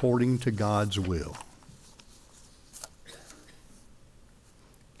according to God's will.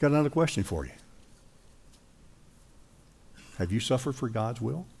 Got another question for you. Have you suffered for God's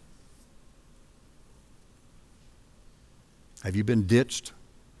will? Have you been ditched?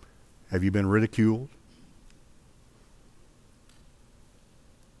 Have you been ridiculed?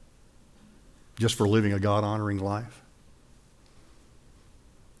 Just for living a God-honoring life?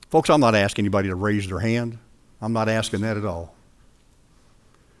 Folks, I'm not asking anybody to raise their hand. I'm not asking that at all.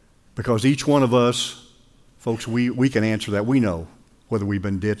 Because each one of us, folks, we can answer that. We know whether we've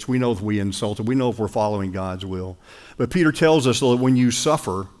been ditched. We know if we insulted. We know if we're following God's will. But Peter tells us that when you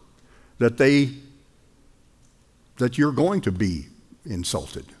suffer, that you're going to be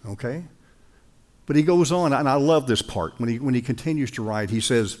insulted, okay? But he goes on, and I love this part. When he continues to write, he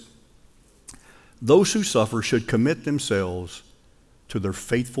says, those who suffer should commit themselves to their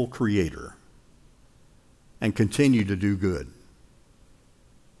faithful Creator and continue to do good.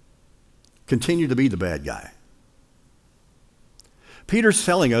 Continue to be the bad guy. Peter's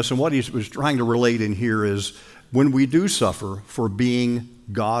telling us, and what he was trying to relate in here is, when we do suffer for being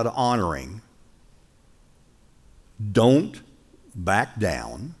God-honoring, don't back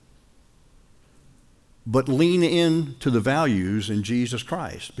down, but lean into the values in Jesus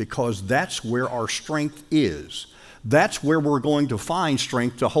Christ, because that's where our strength is. That's where we're going to find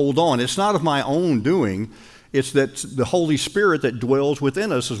strength to hold on. It's not of my own doing. It's that the Holy Spirit that dwells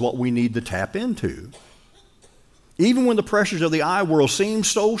within us is what we need to tap into. Even when the pressures of the I world seem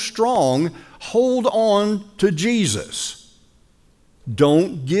so strong, hold on to Jesus.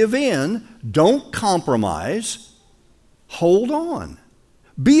 Don't give in. Don't compromise. Hold on.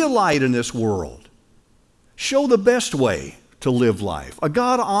 Be a light in this world. Show the best way to live life, a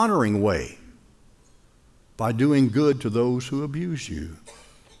God-honoring way, by doing good to those who abuse you.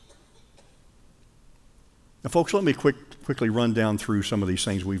 Now, folks, let me quickly run down through some of these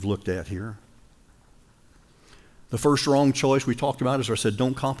things we've looked at here. The first wrong choice we talked about is, I said,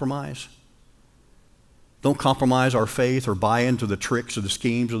 don't compromise. Don't compromise our faith or buy into the tricks or the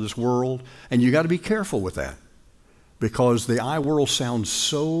schemes of this world. And you got to be careful with that, because the I world sounds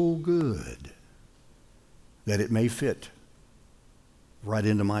so good that it may fit right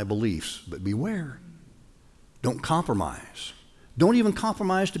into my beliefs. But beware. Don't compromise. Don't even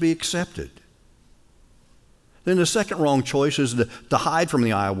compromise to be accepted. Then the second wrong choice is to hide from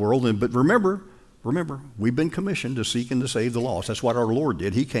the I world. But remember, we've been commissioned to seek and to save the lost. That's what our Lord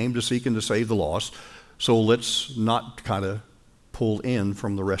did. He came to seek and to save the lost. So let's not kind of pull in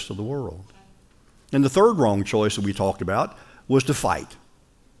from the rest of the world. And the third wrong choice that we talked about was to fight.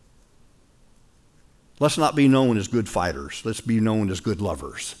 Let's not be known as good fighters. Let's be known as good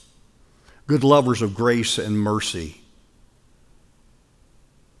lovers. Good lovers of grace and mercy.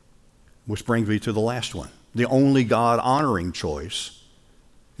 Which brings me to the last one. The only God-honoring choice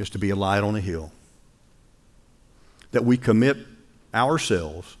is to be a light on a hill. That we commit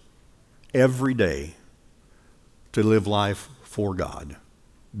ourselves every day to live life for God,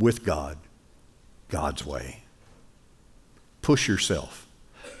 with God, God's way. Push yourself.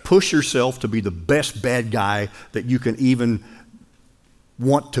 Push yourself to be the best bad guy that you can even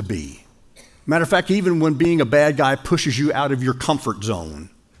want to be. Matter of fact, even when being a bad guy pushes you out of your comfort zone.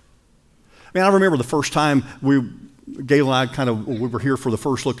 I remember the first time Gail and I we were here for the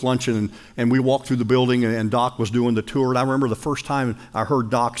First Look luncheon, and we walked through the building, and Doc was doing the tour. And I remember the first time I heard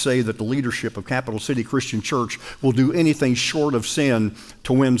Doc say that the leadership of Capital City Christian Church will do anything short of sin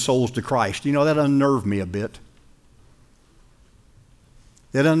to win souls to Christ. You know, that unnerved me a bit.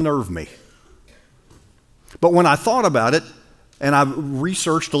 It unnerved me. But when I thought about it, and I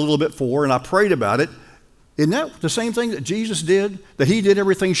researched a little bit for, and I prayed about it, isn't that the same thing that Jesus did? That he did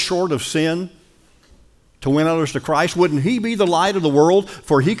everything short of sin to win others to Christ? Wouldn't he be the light of the world,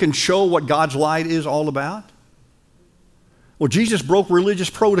 for he can show what God's light is all about? Well, Jesus broke religious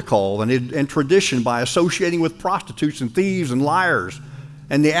protocol and tradition by associating with prostitutes and thieves and liars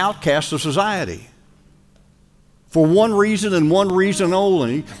and the outcasts of society. For one reason and one reason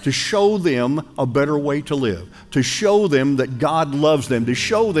only, to show them a better way to live, to show them that God loves them, to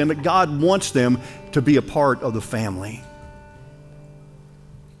show them that God wants them to be a part of the family.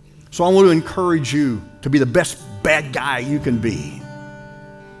 So I want to encourage you to be the best bad guy you can be.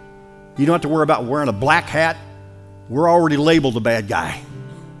 You don't have to worry about wearing a black hat. We're already labeled the bad guy.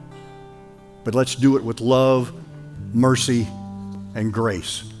 But let's do it with love, mercy, and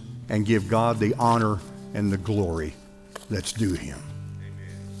grace, and give God the honor and the glory that's due him.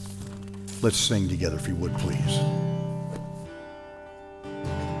 Amen. Let's sing together, if you would, please.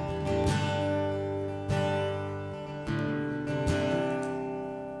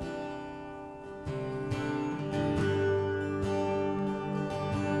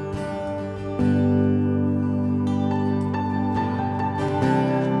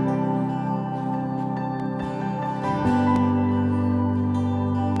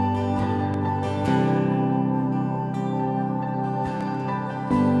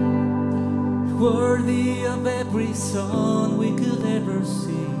 Worthy of every song we could ever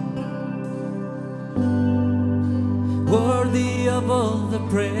sing, worthy of all the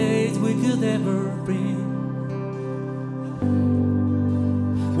praise we could ever bring.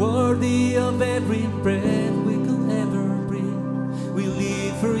 of every breath we could ever breathe, we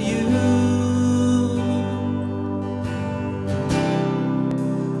live for you.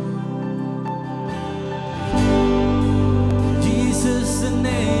 Jesus, the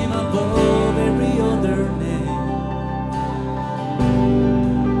name above every other name.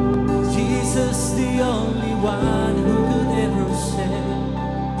 Jesus, the only one who could ever save.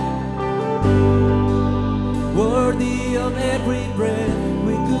 Worthy of every breath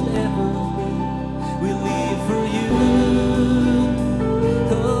we could ever breathe, we live for you.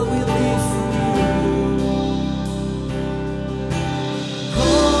 Oh, we live for you.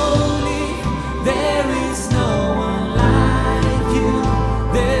 Holy, there is no one like you.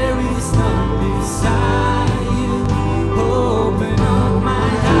 There is none beside you. Open up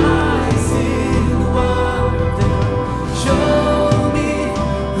my eyes in wonder. Show me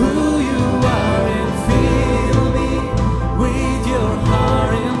who you are and fill me with your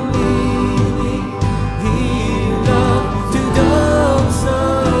heart and lead me in love to those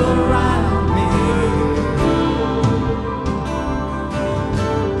around me.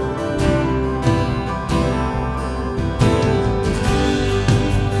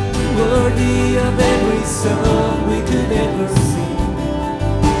 Worthy of every song we could ever sing,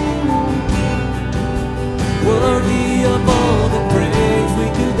 worthy of all the praise we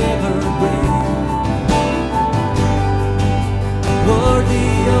could ever bring,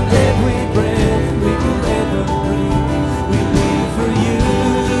 worthy of every breath we could ever breathe. We live for you.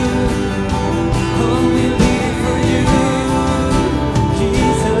 Oh, we live for you,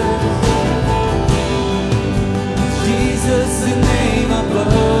 Jesus. Jesus, the name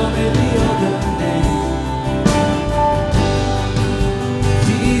above every other name.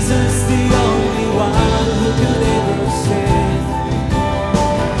 Jesus, the only one who could ever save.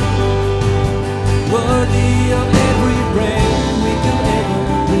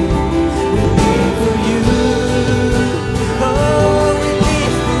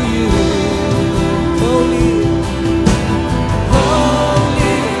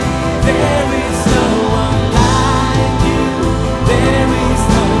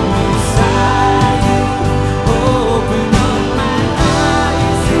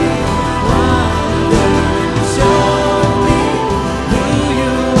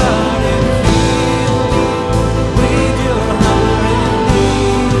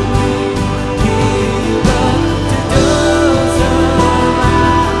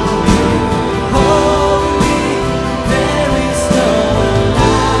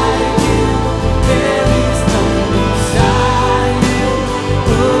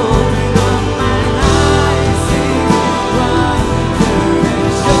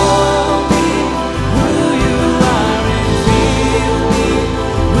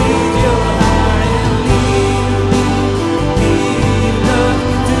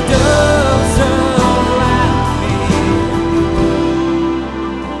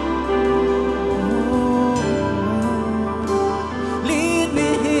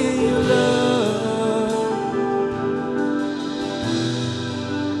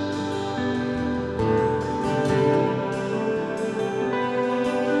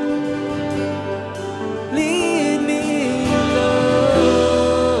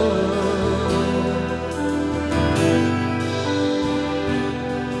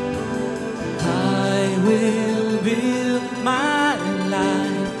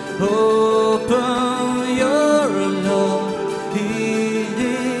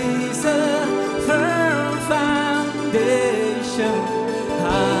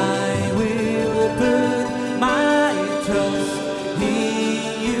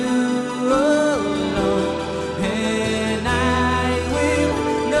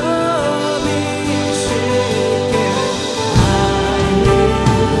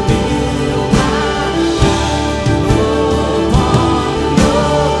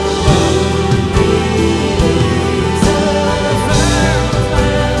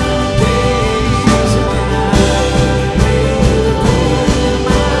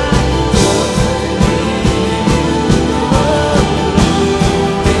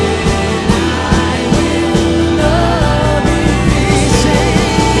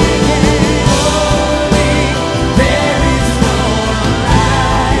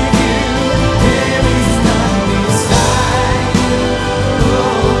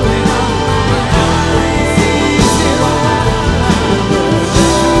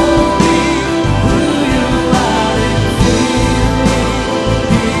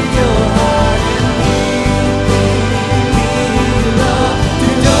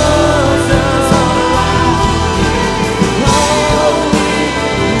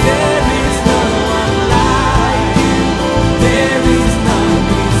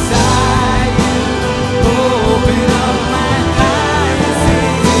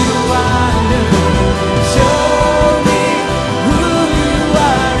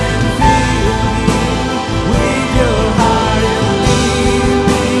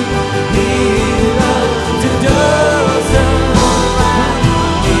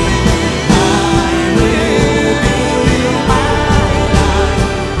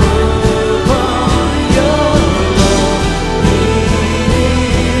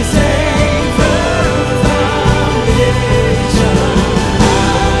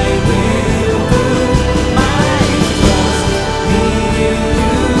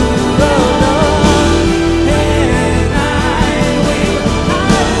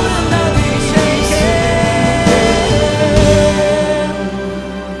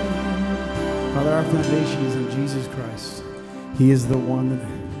 He is the one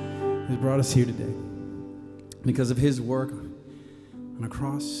that has brought us here today. Because of his work on a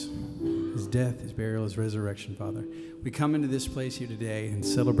cross, his death, his burial, his resurrection, Father, we come into this place here today and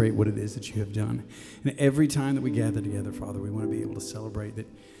celebrate what it is that you have done. And every time that we gather together, Father, we want to be able to celebrate that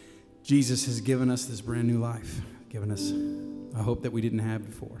Jesus has given us this brand new life, given us a hope that we didn't have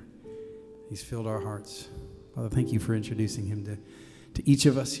before. He's filled our hearts. Father, thank you for introducing him to each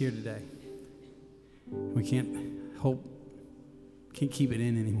of us here today. We can't keep it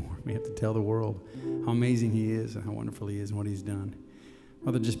in anymore. We have to tell the world how amazing he is and how wonderful he is and what he's done.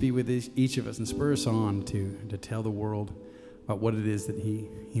 Father, just be with each of us and spur us on to tell the world about what it is that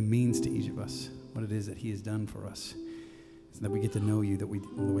he means to each of us, what it is that he has done for us, so that we get to know you the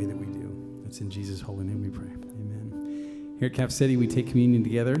way that we do. It's in Jesus' holy name we pray. Amen. Here at Cap City, we take communion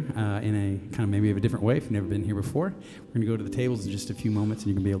together in a kind of maybe of a different way. If you've never been here before, we're going to go to the tables in just a few moments, and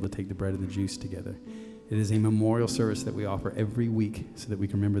you're going to be able to take the bread and the juice together. It is a memorial service that we offer every week so that we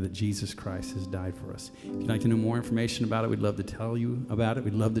can remember that Jesus Christ has died for us. If you'd like to know more information about it, we'd love to tell you about it.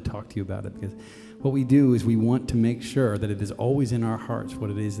 We'd love to talk to you about it, because what we do is we want to make sure that it is always in our hearts what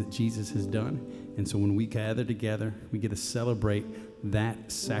it is that Jesus has done. And so when we gather together, we get to celebrate that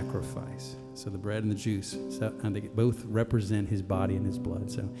sacrifice. So the bread and the juice, they both represent his body and his blood.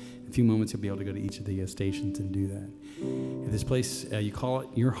 So in a few moments, you'll be able to go to each of the stations and do that. If this place, you call it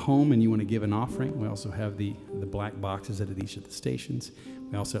your home and you want to give an offering, we also have the black boxes at each of the stations.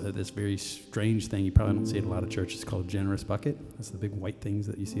 We also have this very strange thing. You probably don't see it in a lot of churches, called a generous bucket. That's the big white things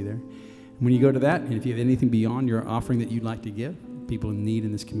that you see there. And when you go to that, and if you have anything beyond your offering that you'd like to give, people in need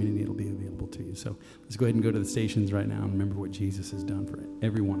in this community, it'll be available to you. So let's go ahead and go to the stations right now and remember what Jesus has done for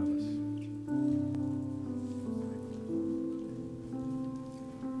every one of us.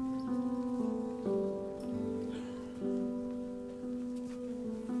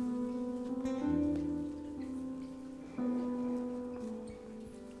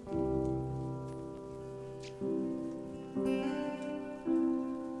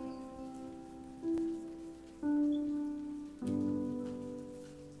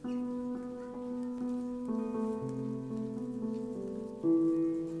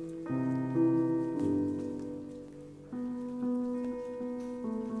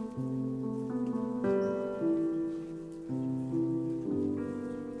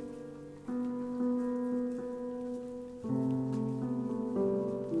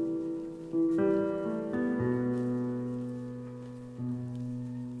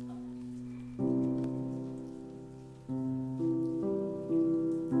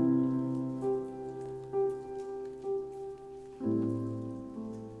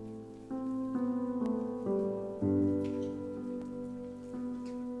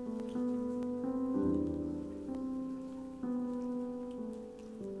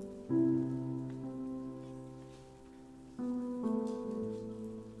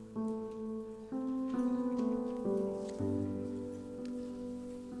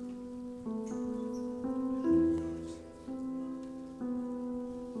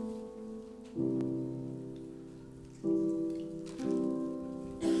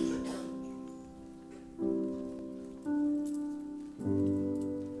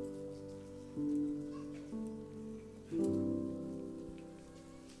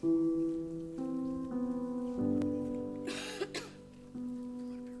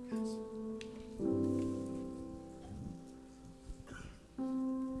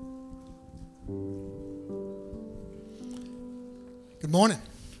 Good morning.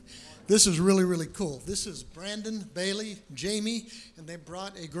 This is really, really cool. This is Brandon, Bailey, Jamie, and they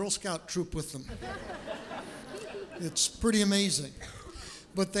brought a Girl Scout troop with them. It's pretty amazing.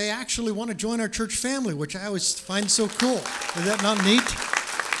 But they actually want to join our church family, which I always find so cool. Is that not neat?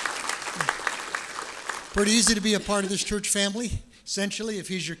 Pretty easy to be a part of this church family, essentially, if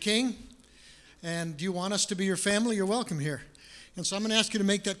he's your king. And you want us to be your family, you're welcome here. And so I'm going to ask you to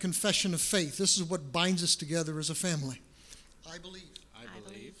make that confession of faith. This is what binds us together as a family. I believe.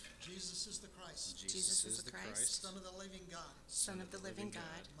 Jesus is the Christ. Jesus is the Christ, Son of the living God. Son of the living God,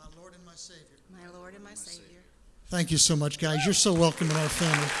 My Lord and my Savior. my Lord and my Savior. Thank you so much, guys. You're so welcome in our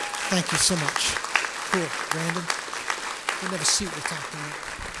family. Thank you so much. Cool. Brandon, we'll have a seat. We'll talk tonight.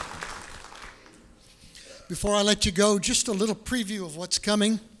 Before I let you go, just a little preview of what's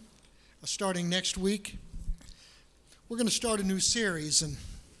coming starting next week. We're going to start a new series, and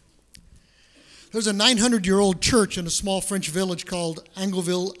there's a 900-year-old church in a small French village called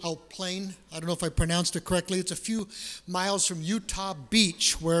Angleville-au-Plain. I don't know if I pronounced it correctly. It's a few miles from Utah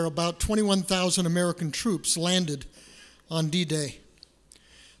Beach, where about 21,000 American troops landed on D-Day.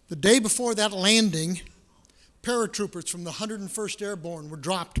 The day before that landing, paratroopers from the 101st Airborne were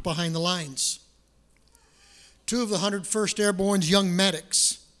dropped behind the lines. Two of the 101st Airborne's young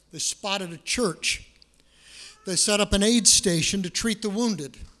medics, they spotted a church. They set up an aid station to treat the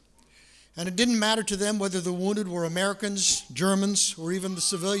wounded. And it didn't matter to them whether the wounded were Americans, Germans, or even the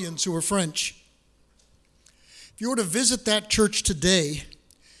civilians who were French. If you were to visit that church today,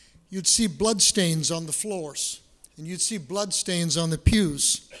 you'd see bloodstains on the floors, and you'd see bloodstains on the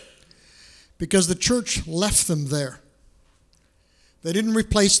pews, because the church left them there. They didn't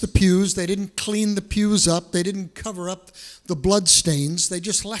replace the pews, they didn't clean the pews up, they didn't cover up the bloodstains, they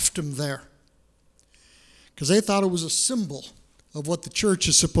just left them there. Because they thought it was a symbol of what the church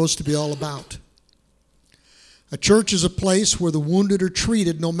is supposed to be all about. A church is a place where the wounded are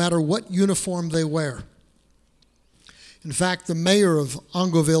treated no matter what uniform they wear. In fact, the mayor of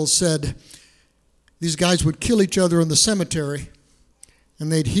Ongoville said these guys would kill each other in the cemetery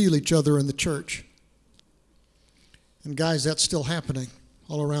and they'd heal each other in the church. And guys, that's still happening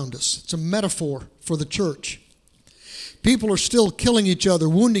all around us. It's a metaphor for the church. People are still killing each other,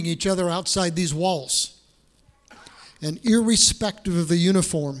 wounding each other outside these walls. And irrespective of the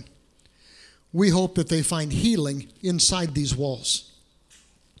uniform, we hope that they find healing inside these walls.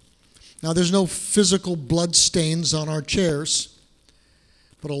 Now, there's no physical blood stains on our chairs,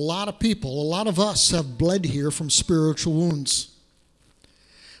 but a lot of people, a lot of us have bled here from spiritual wounds.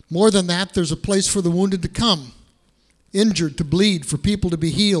 More than that, there's a place for the wounded to come, injured to bleed, for people to be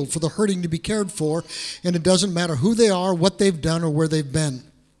healed, for the hurting to be cared for, and it doesn't matter who they are, what they've done, or where they've been.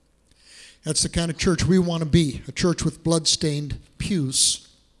 That's the kind of church we want to be, a church with blood-stained pews.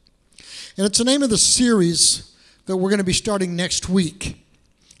 And it's the name of the series that we're going to be starting next week.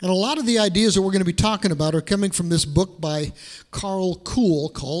 And a lot of the ideas that we're going to be talking about are coming from this book by Carl Kuhl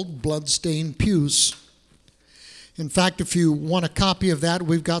called Blood-Stained Pews. In fact, if you want a copy of that,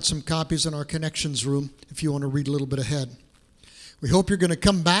 we've got some copies in our connections room if you want to read a little bit ahead. We hope you're going to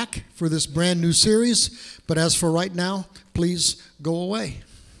come back for this brand new series, but as for right now, please go away.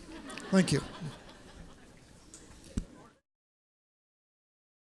 Thank you.